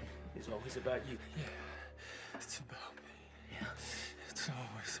 Everything is always about you. Yeah, it's about me. Yeah. It's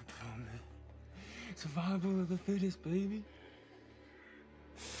always about me. Survival of the fittest, baby.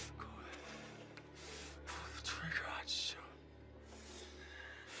 Go ahead. Pull the trigger, I'd shoot.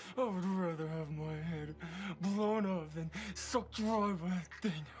 I would rather have my head blown up than sucked dry by that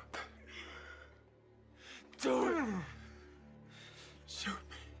thing. Do it! Shoot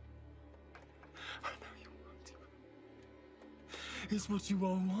me. I know you want to. It's what you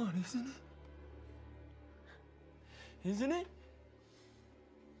all want, isn't it? Isn't it?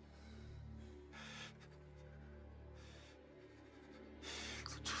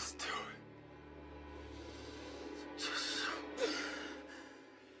 So just do it. Just shoot me.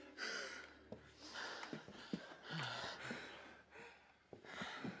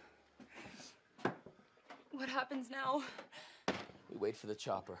 What happens now? We wait for the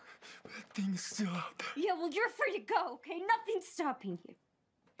chopper. That thing's still out there. Yeah, well, you're free to go, okay? Nothing's stopping you.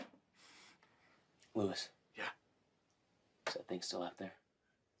 Lewis. Yeah? Is that thing still out there?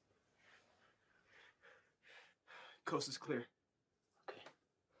 Coast is clear. Okay.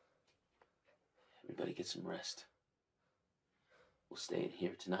 Everybody get some rest. We'll stay in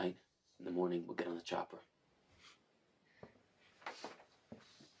here tonight. In the morning, we'll get on the chopper.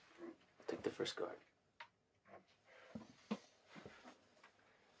 Take the first guard.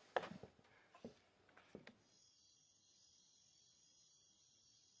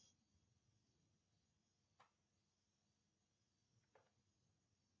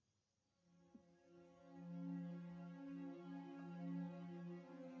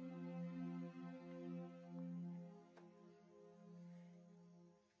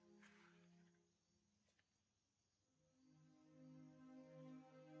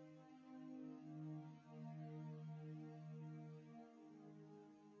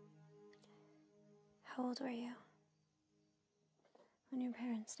 How old were you? When your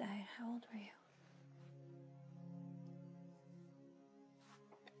parents died, how old were you?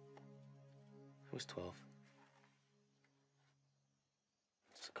 I was 12.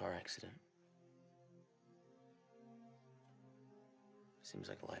 It's a car accident. Seems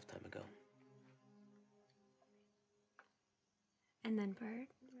like a lifetime ago. And then Bert?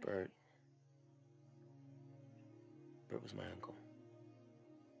 Bert. Bert was my uncle.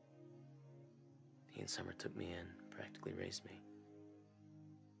 He and Summer took me in, practically raised me.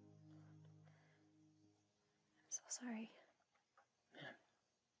 I'm so sorry. Yeah.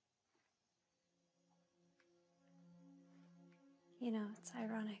 You know, it's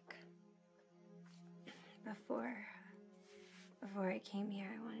ironic. Before I came here,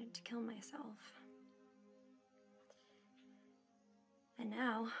 I wanted to kill myself. And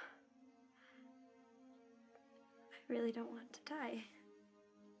now, I really don't want to die.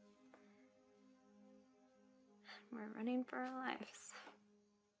 We're running for our lives.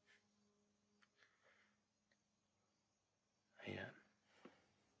 I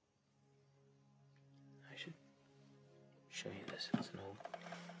should show you this. It's an old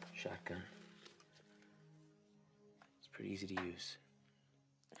shotgun. It's pretty easy to use.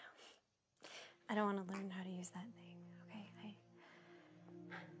 I don't want to learn how to use that thing, okay?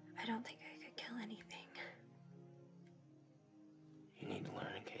 I don't think I could kill anything. You need to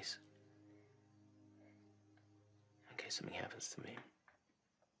learn in case something happens to me.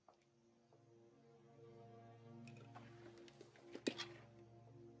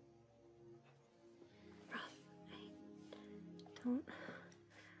 Rough. I don't.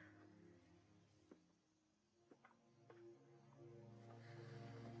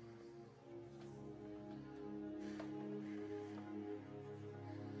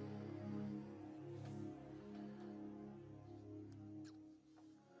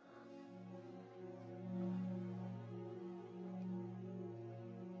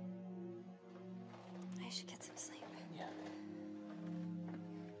 I should get some sleep. Yeah.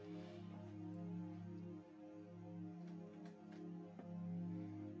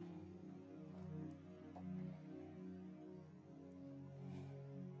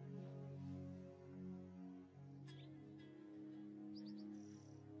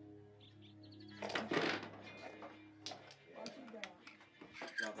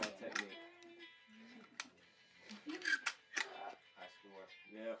 Drop that technique. High score.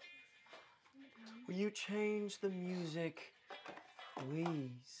 Yep. Will you change the music,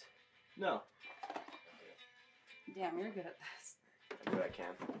 please? No. Damn, you're good at this. I do what I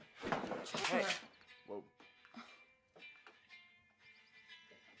can. Hey. Whoa.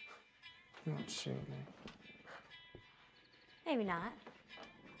 You won't shoot me. Maybe not.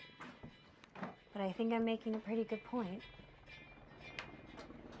 But I think I'm making a pretty good point.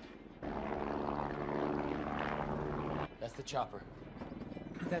 That's the chopper.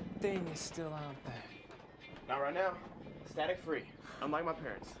 That thing is still out there. Not right now. Static free. Unlike my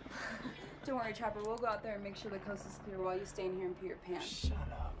parents. Don't worry, Chopper. We'll go out there and make sure the coast is clear while you stay in here and pee your pants. Shut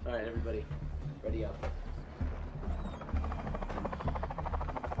up. All right, everybody, ready up.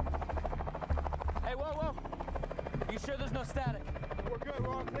 Hey, whoa, whoa! You sure there's no static? We're good.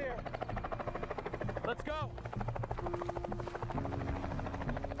 We're all clear. Let's go!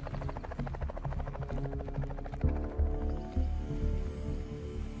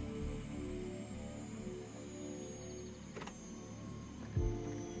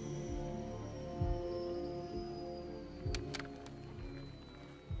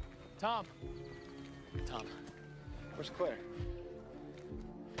 Tom. Tom. Where's Claire?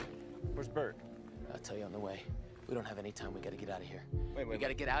 Where's Bert? I'll tell you on the way. We don't have any time. We gotta get out of here. Wait. We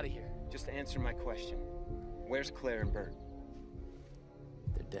gotta get out of here. Just answer my question. Where's Claire and Bert?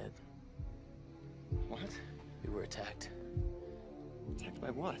 They're dead. What? We were attacked. Attacked by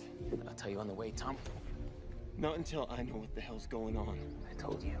what? I'll tell you on the way, Tom. Not until I know what the hell's going on. I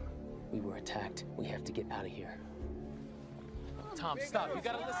told you. We were attacked. We have to get out of here. Tom, stop. You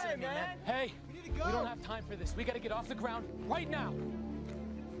gotta listen to me, man. Hey, we don't have time for this. We gotta get off the ground right now.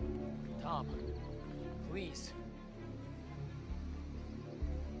 Tom, please.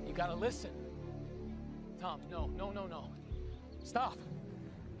 You gotta listen. Tom, no. Stop.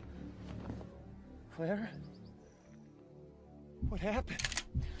 Claire? What happened?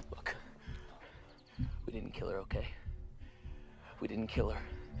 Look, we didn't kill her, okay? We didn't kill her.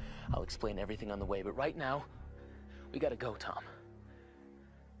 I'll explain everything on the way, but right now, we gotta go, Tom.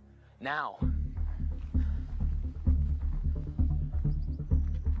 Now.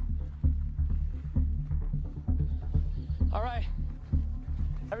 All right.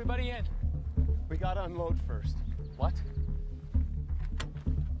 Everybody in. We gotta unload first. What?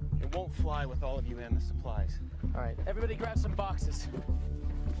 It won't fly with all of you and the supplies. All right, everybody grab some boxes.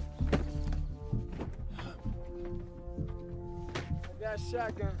 That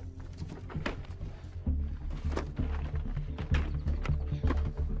shotgun.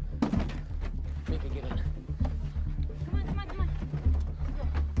 Make it get in. Come on.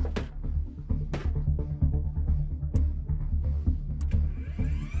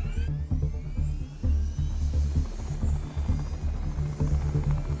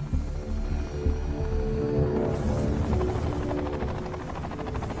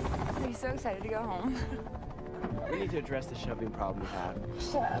 I'm so excited to go home. We need to address the shoving problem we have.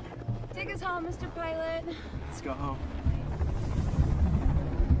 Shut up. Take us home, Mr. Pilot. Let's go home.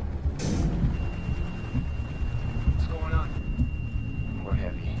 What's going on? We're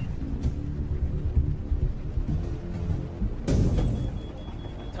heavy.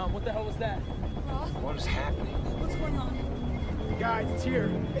 Tom, what the hell was that? Ross, What is happening? what's going on? Guys, it's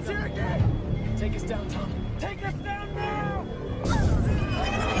here. It's here again. Take us down, Tom. Take us down now.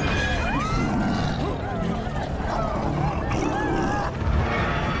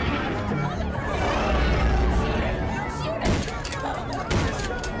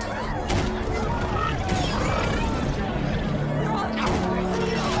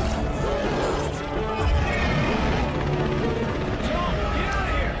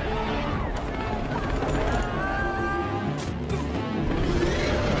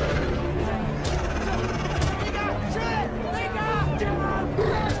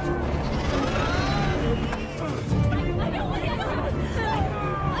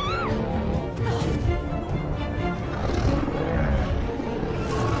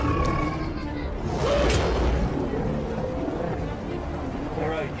 All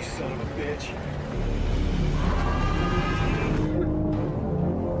right, you son of a bitch.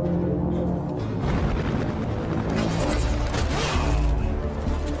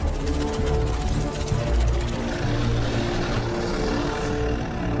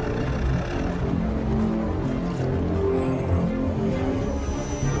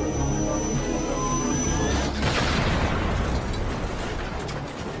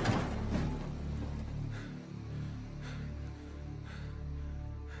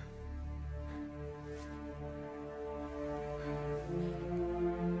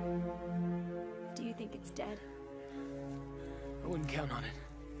 Do you think it's dead? I wouldn't count on it.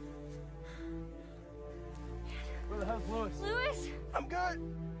 Where the hell's Louis? Louis? I'm good.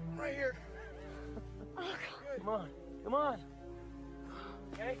 Right here. Oh, God. Come on.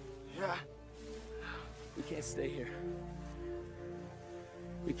 Okay? Yeah. We can't stay here.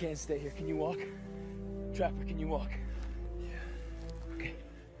 We can't stay here. Can you walk? Trapper, can you walk? Yeah. Okay.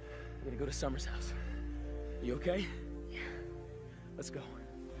 We're gonna go to Summer's house. You okay? Yeah. Let's go.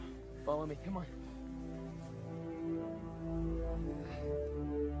 Follow me, come on.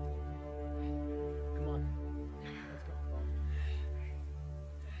 Come on. Let's go.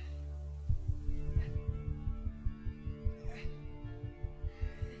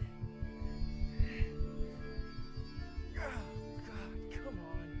 God, come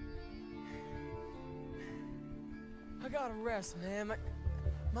on. I gotta rest, man.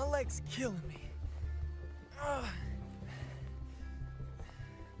 My leg's killing me. I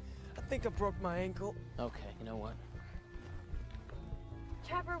think I broke my ankle. Okay, you know what?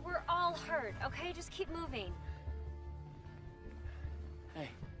 Trapper, we're all hurt, okay? Just keep moving. Hey,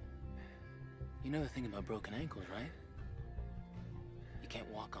 you know the thing about broken ankles, right? You can't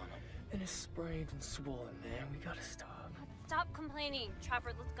walk on them. And it's sprained and swollen, man. We gotta stop. Stop complaining,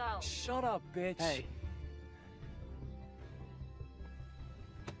 Trapper, let's go. Shut up, bitch. Hey.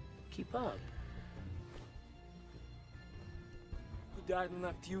 Keep up. Who died and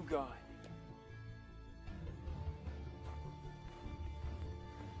left you, guy?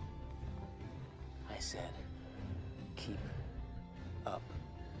 I said, keep up.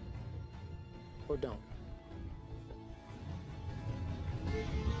 Or don't.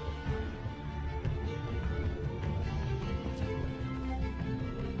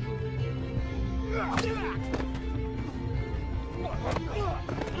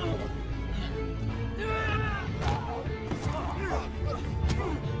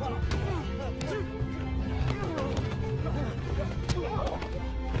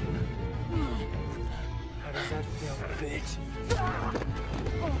 How does that feel, bitch?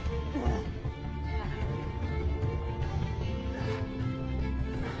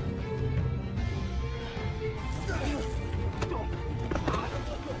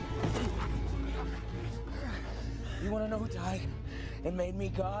 You wanna know who died and made me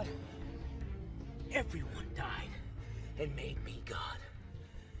God? Everyone died and made me God.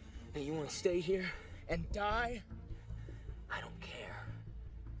 And you wanna stay here and die? I don't care.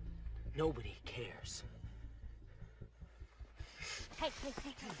 Nobody cares. Hey, hey,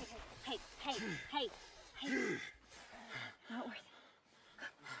 hey, hey, hey, hey, hey, hey, hey. Not worth it.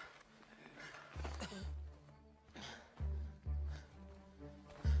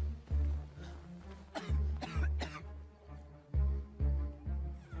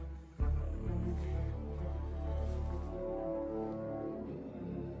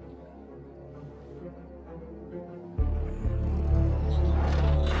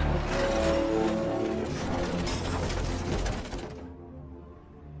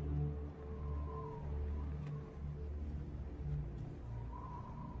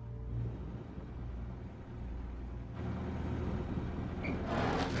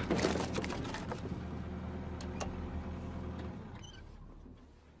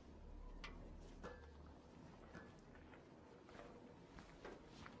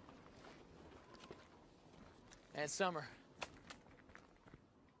 And Summer.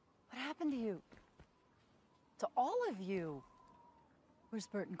 What happened to you? To all of you? Where's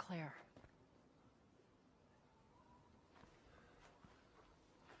Bert and Claire?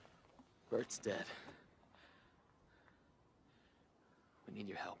 Bert's dead. We need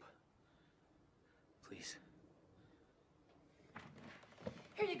your help. Please.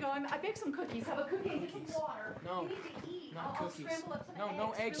 Here you go. I baked some cookies. Have a cookie and get some water. No, You need to eat. not I'll cookies. scramble up some No, eggs.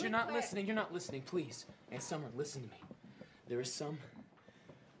 no eggs. Really You're not quick. listening. You're not listening. Please. And Summer, listen to me. There is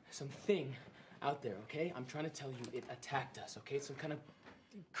something out there, okay? I'm trying to tell you it attacked us, okay? It's some kind of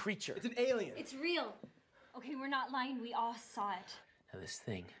creature. It's an alien. It's real. Okay, we're not lying. We all saw it. Now this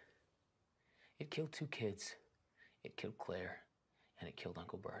thing, it killed 2 kids. It killed Claire, and it killed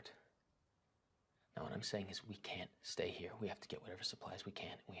Uncle Bert. Now what I'm saying is we can't stay here. We have to get whatever supplies we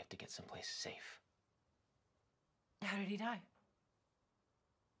can, and we have to get someplace safe. How did he die?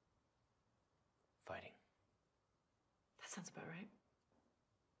 Fighting. That sounds about right.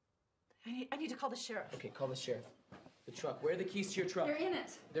 I need to call the sheriff. Okay, call the sheriff. The truck. Where are the keys to your truck? They're in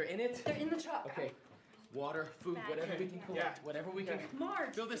it. They're in it? They're in the truck. Okay. Water, food, whatever we can collect, whatever we can.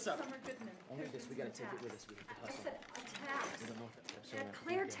 Marge. Fill this up. Summer Goodman. Only this, we gotta take it with us. We have to I hustle. said attacks. We don't know if that's At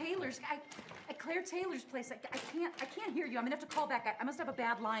Claire Taylor's. At Claire Taylor's place. I can't hear you. I'm gonna have to call back. I must have a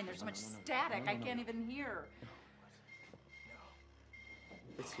bad line. There's so much static. I can't even hear.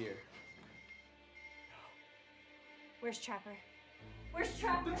 It's here. Where's Trapper? Where's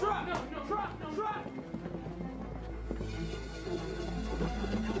Trapper? The truck! No, truck! No, truck!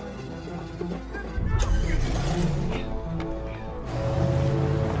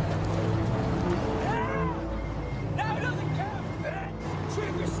 Now it doesn't count!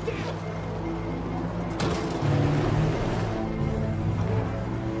 Trigger still!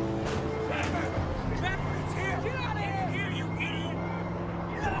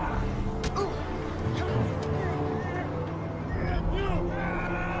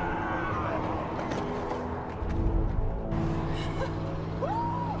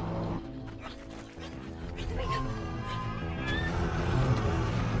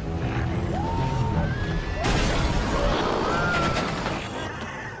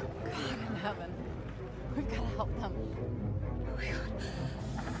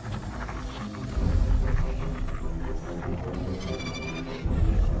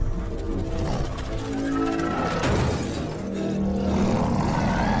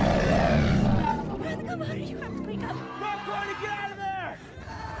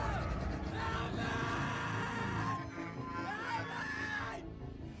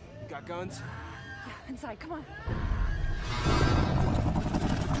 got guns? Yeah, inside, come on.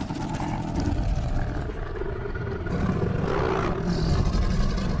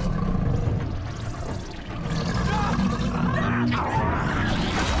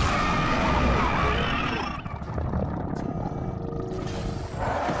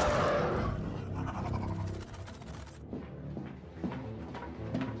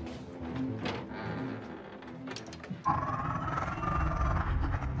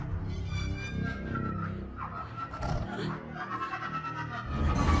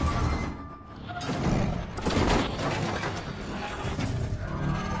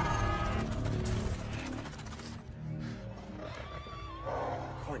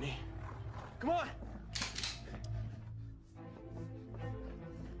 Courtney. Come on!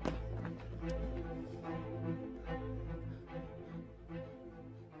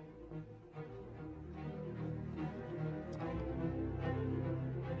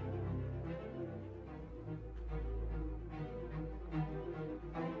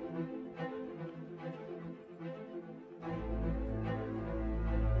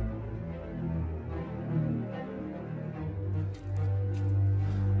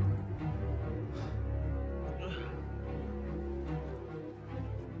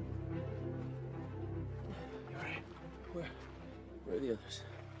 Where are the others?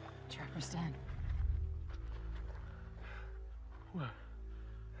 Trapper's den.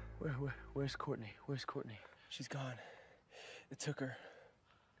 Where's Courtney? Where's Courtney? She's gone. It took her.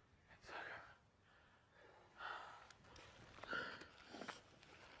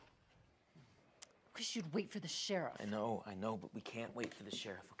 Wish you'd wait for the sheriff. I know, but we can't wait for the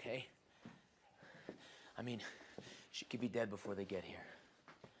sheriff, okay? I mean, she could be dead before they get here.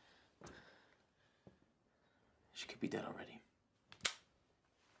 She could be dead already.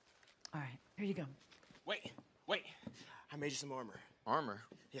 All right, here you go. Wait. I made you some armor. Armor?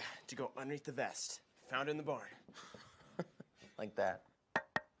 Yeah, to go underneath the vest. Found it in the barn. Like that.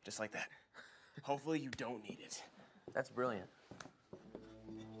 Just like that. Hopefully you don't need it. That's brilliant.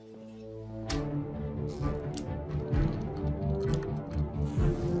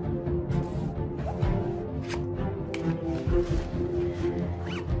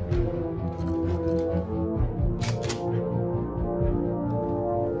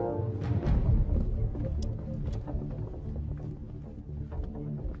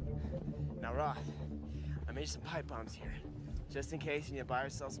 Now, Roth, I made some pipe bombs here, just in case you need to buy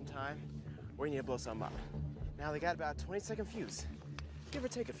yourself some time, or you need to blow something up. Now, they got about a 20-second fuse, give or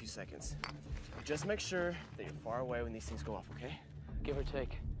take a few seconds. Just make sure that you're far away when these things go off, okay? Give or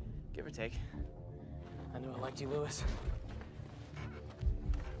take. Give or take. I knew I liked you, Lewis.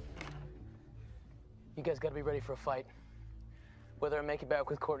 You guys gotta be ready for a fight. Whether I make it back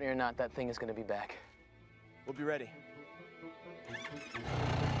with Courtney or not, that thing is gonna be back. We'll be ready.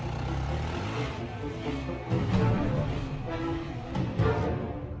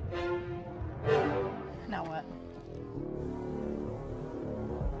 Now what?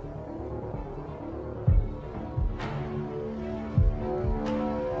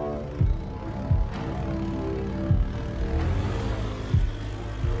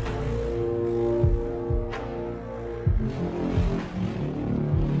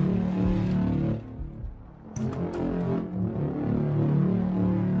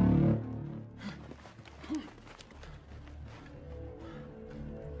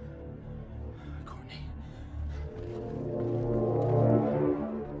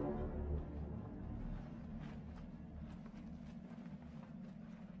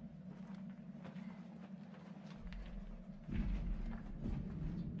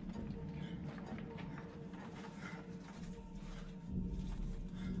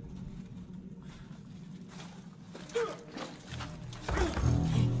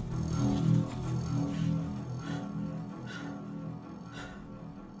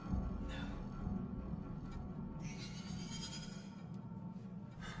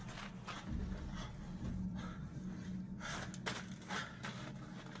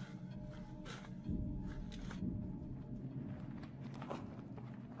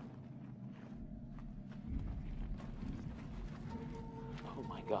 Oh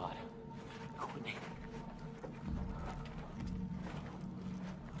my God. Courtney.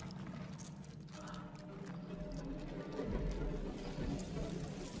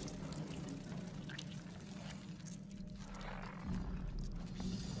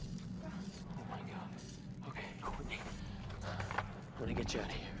 Oh my God. Okay, Courtney. I'm gonna get you out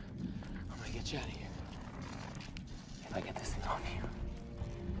of here. I'm gonna get you out of here. If I get this thing off you,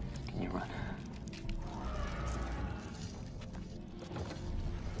 can you run?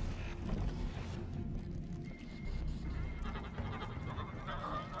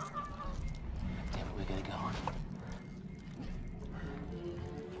 going.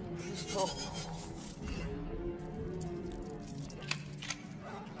 Oh.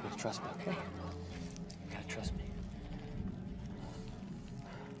 You gotta trust me, okay? You gotta trust me.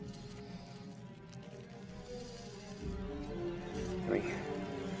 3,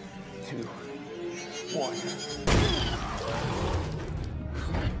 2, 1.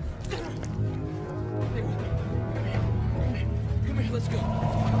 Come here, let's go.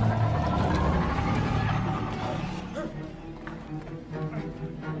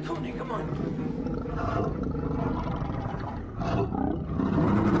 Tony, come on.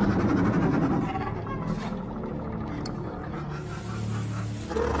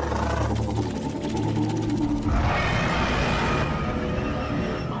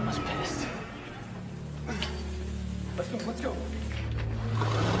 Mama's pissed. Let's go, let's go.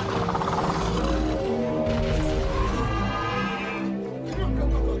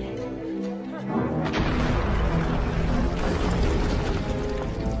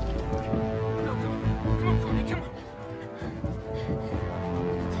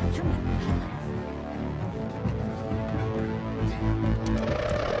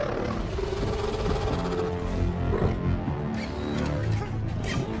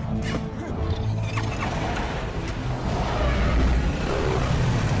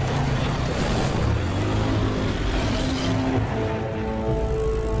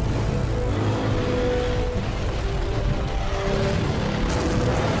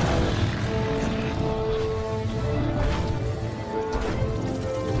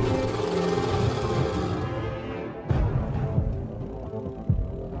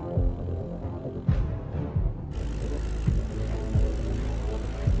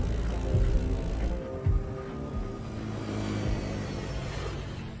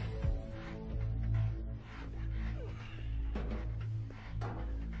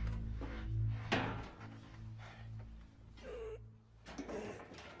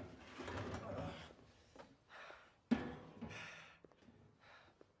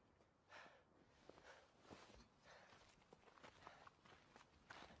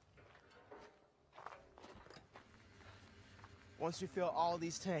 Once you fill all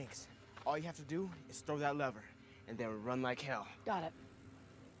these tanks, all you have to do is throw that lever, and then run like hell. Got it.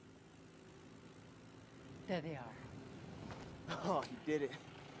 There they are. Oh, you did it.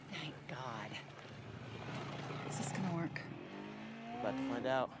 Thank God. Is this gonna work? About to find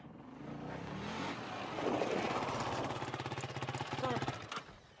out. Connor,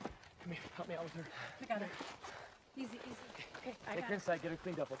 come here, help me out with her. I got her. Easy, easy. Okay, I Take got her it. inside, get her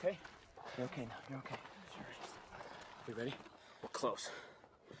cleaned up, okay? You're okay now, you're okay. We ready? We're close.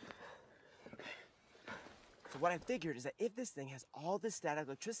 So what I figured is that if this thing has all this static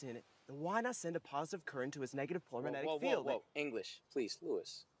electricity in it, then why not send a positive current to its negative polar magnetic field? Whoa. English, please,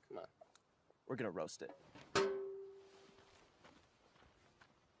 Lewis. Come on. We're gonna roast it.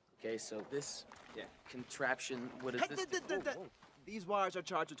 Okay, so this contraption, what is this? These wires are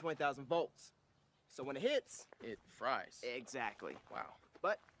charged with 20,000 volts. So when it hits... It fries. Exactly. Wow.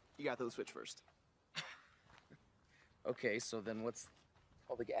 But you gotta throw the switch first. Okay, so then what's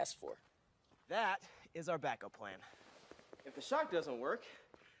all the gas for? That is our backup plan. If the shock doesn't work,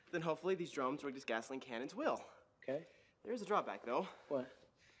 then hopefully these drums rigged as gasoline cannons will. Okay. There is a drawback, though. What?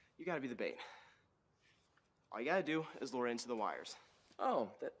 You gotta be the bait. All you gotta do is lure it into the wires.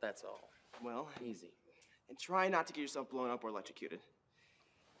 Oh, that's all. Well, easy. And try not to get yourself blown up or electrocuted.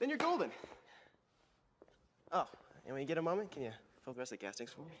 Then you're golden. Oh, and when you get a moment, can you fill the rest of the gas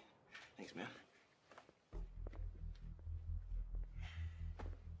tanks for me? Thanks, man.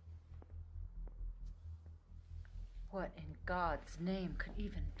 What in God's name could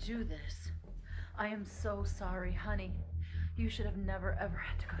even do this? I am so sorry, honey. You should have never, ever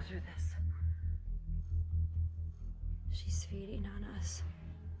had to go through this. She's feeding on us.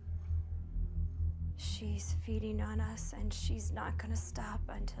 She's feeding on us, and she's not gonna stop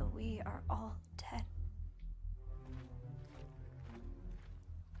until we are all dead.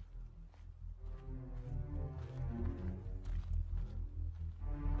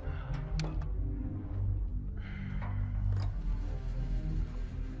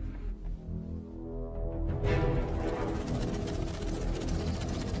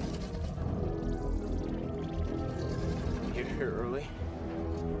 Get here early.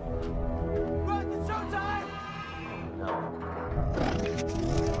 Run, it's showtime!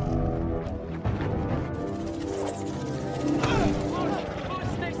 Lewis,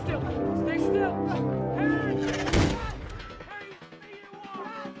 stay still! Stay still!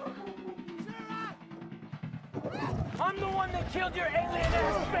 I'm the one that killed your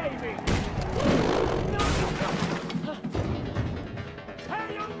alien-ass baby! No!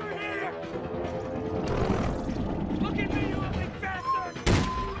 Hey, over here!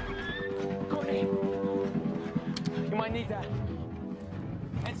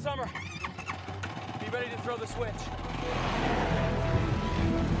 throw the switch.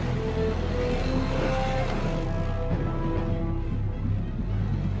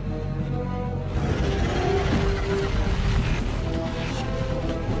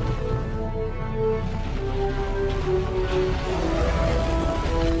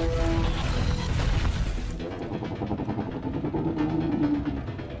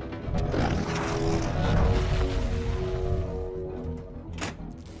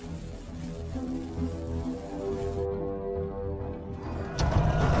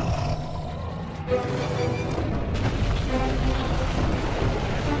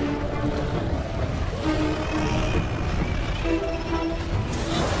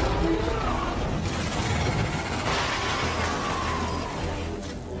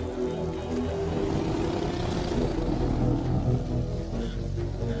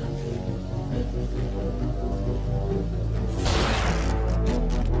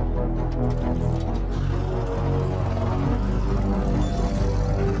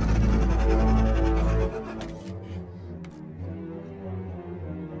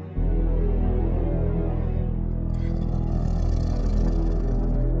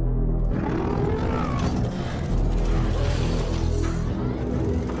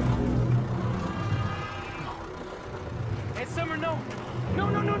 Summer, no! No,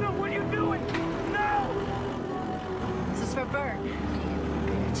 no, no, no! What are you doing? No! This is for Bert.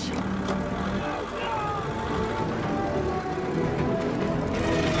 Bitch.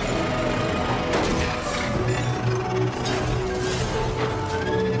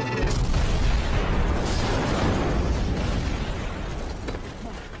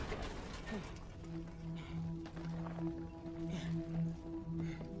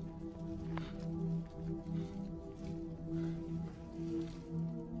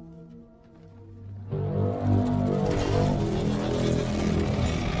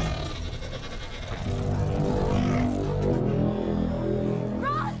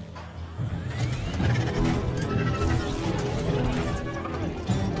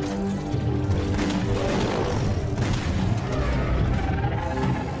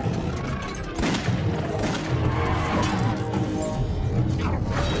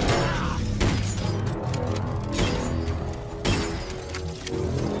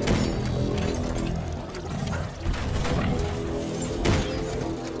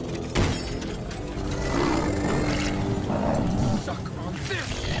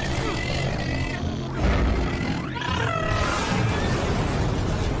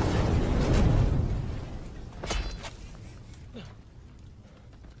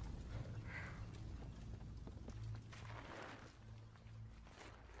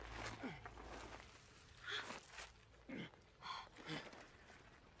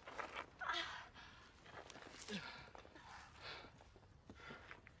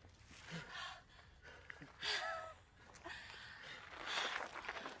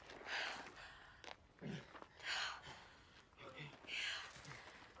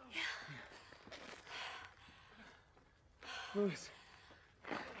 Louis.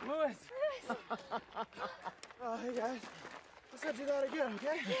 Louis. Oh, hey guys. Let's not do that again,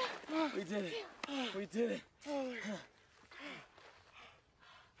 okay? We did it. We did it. Oh,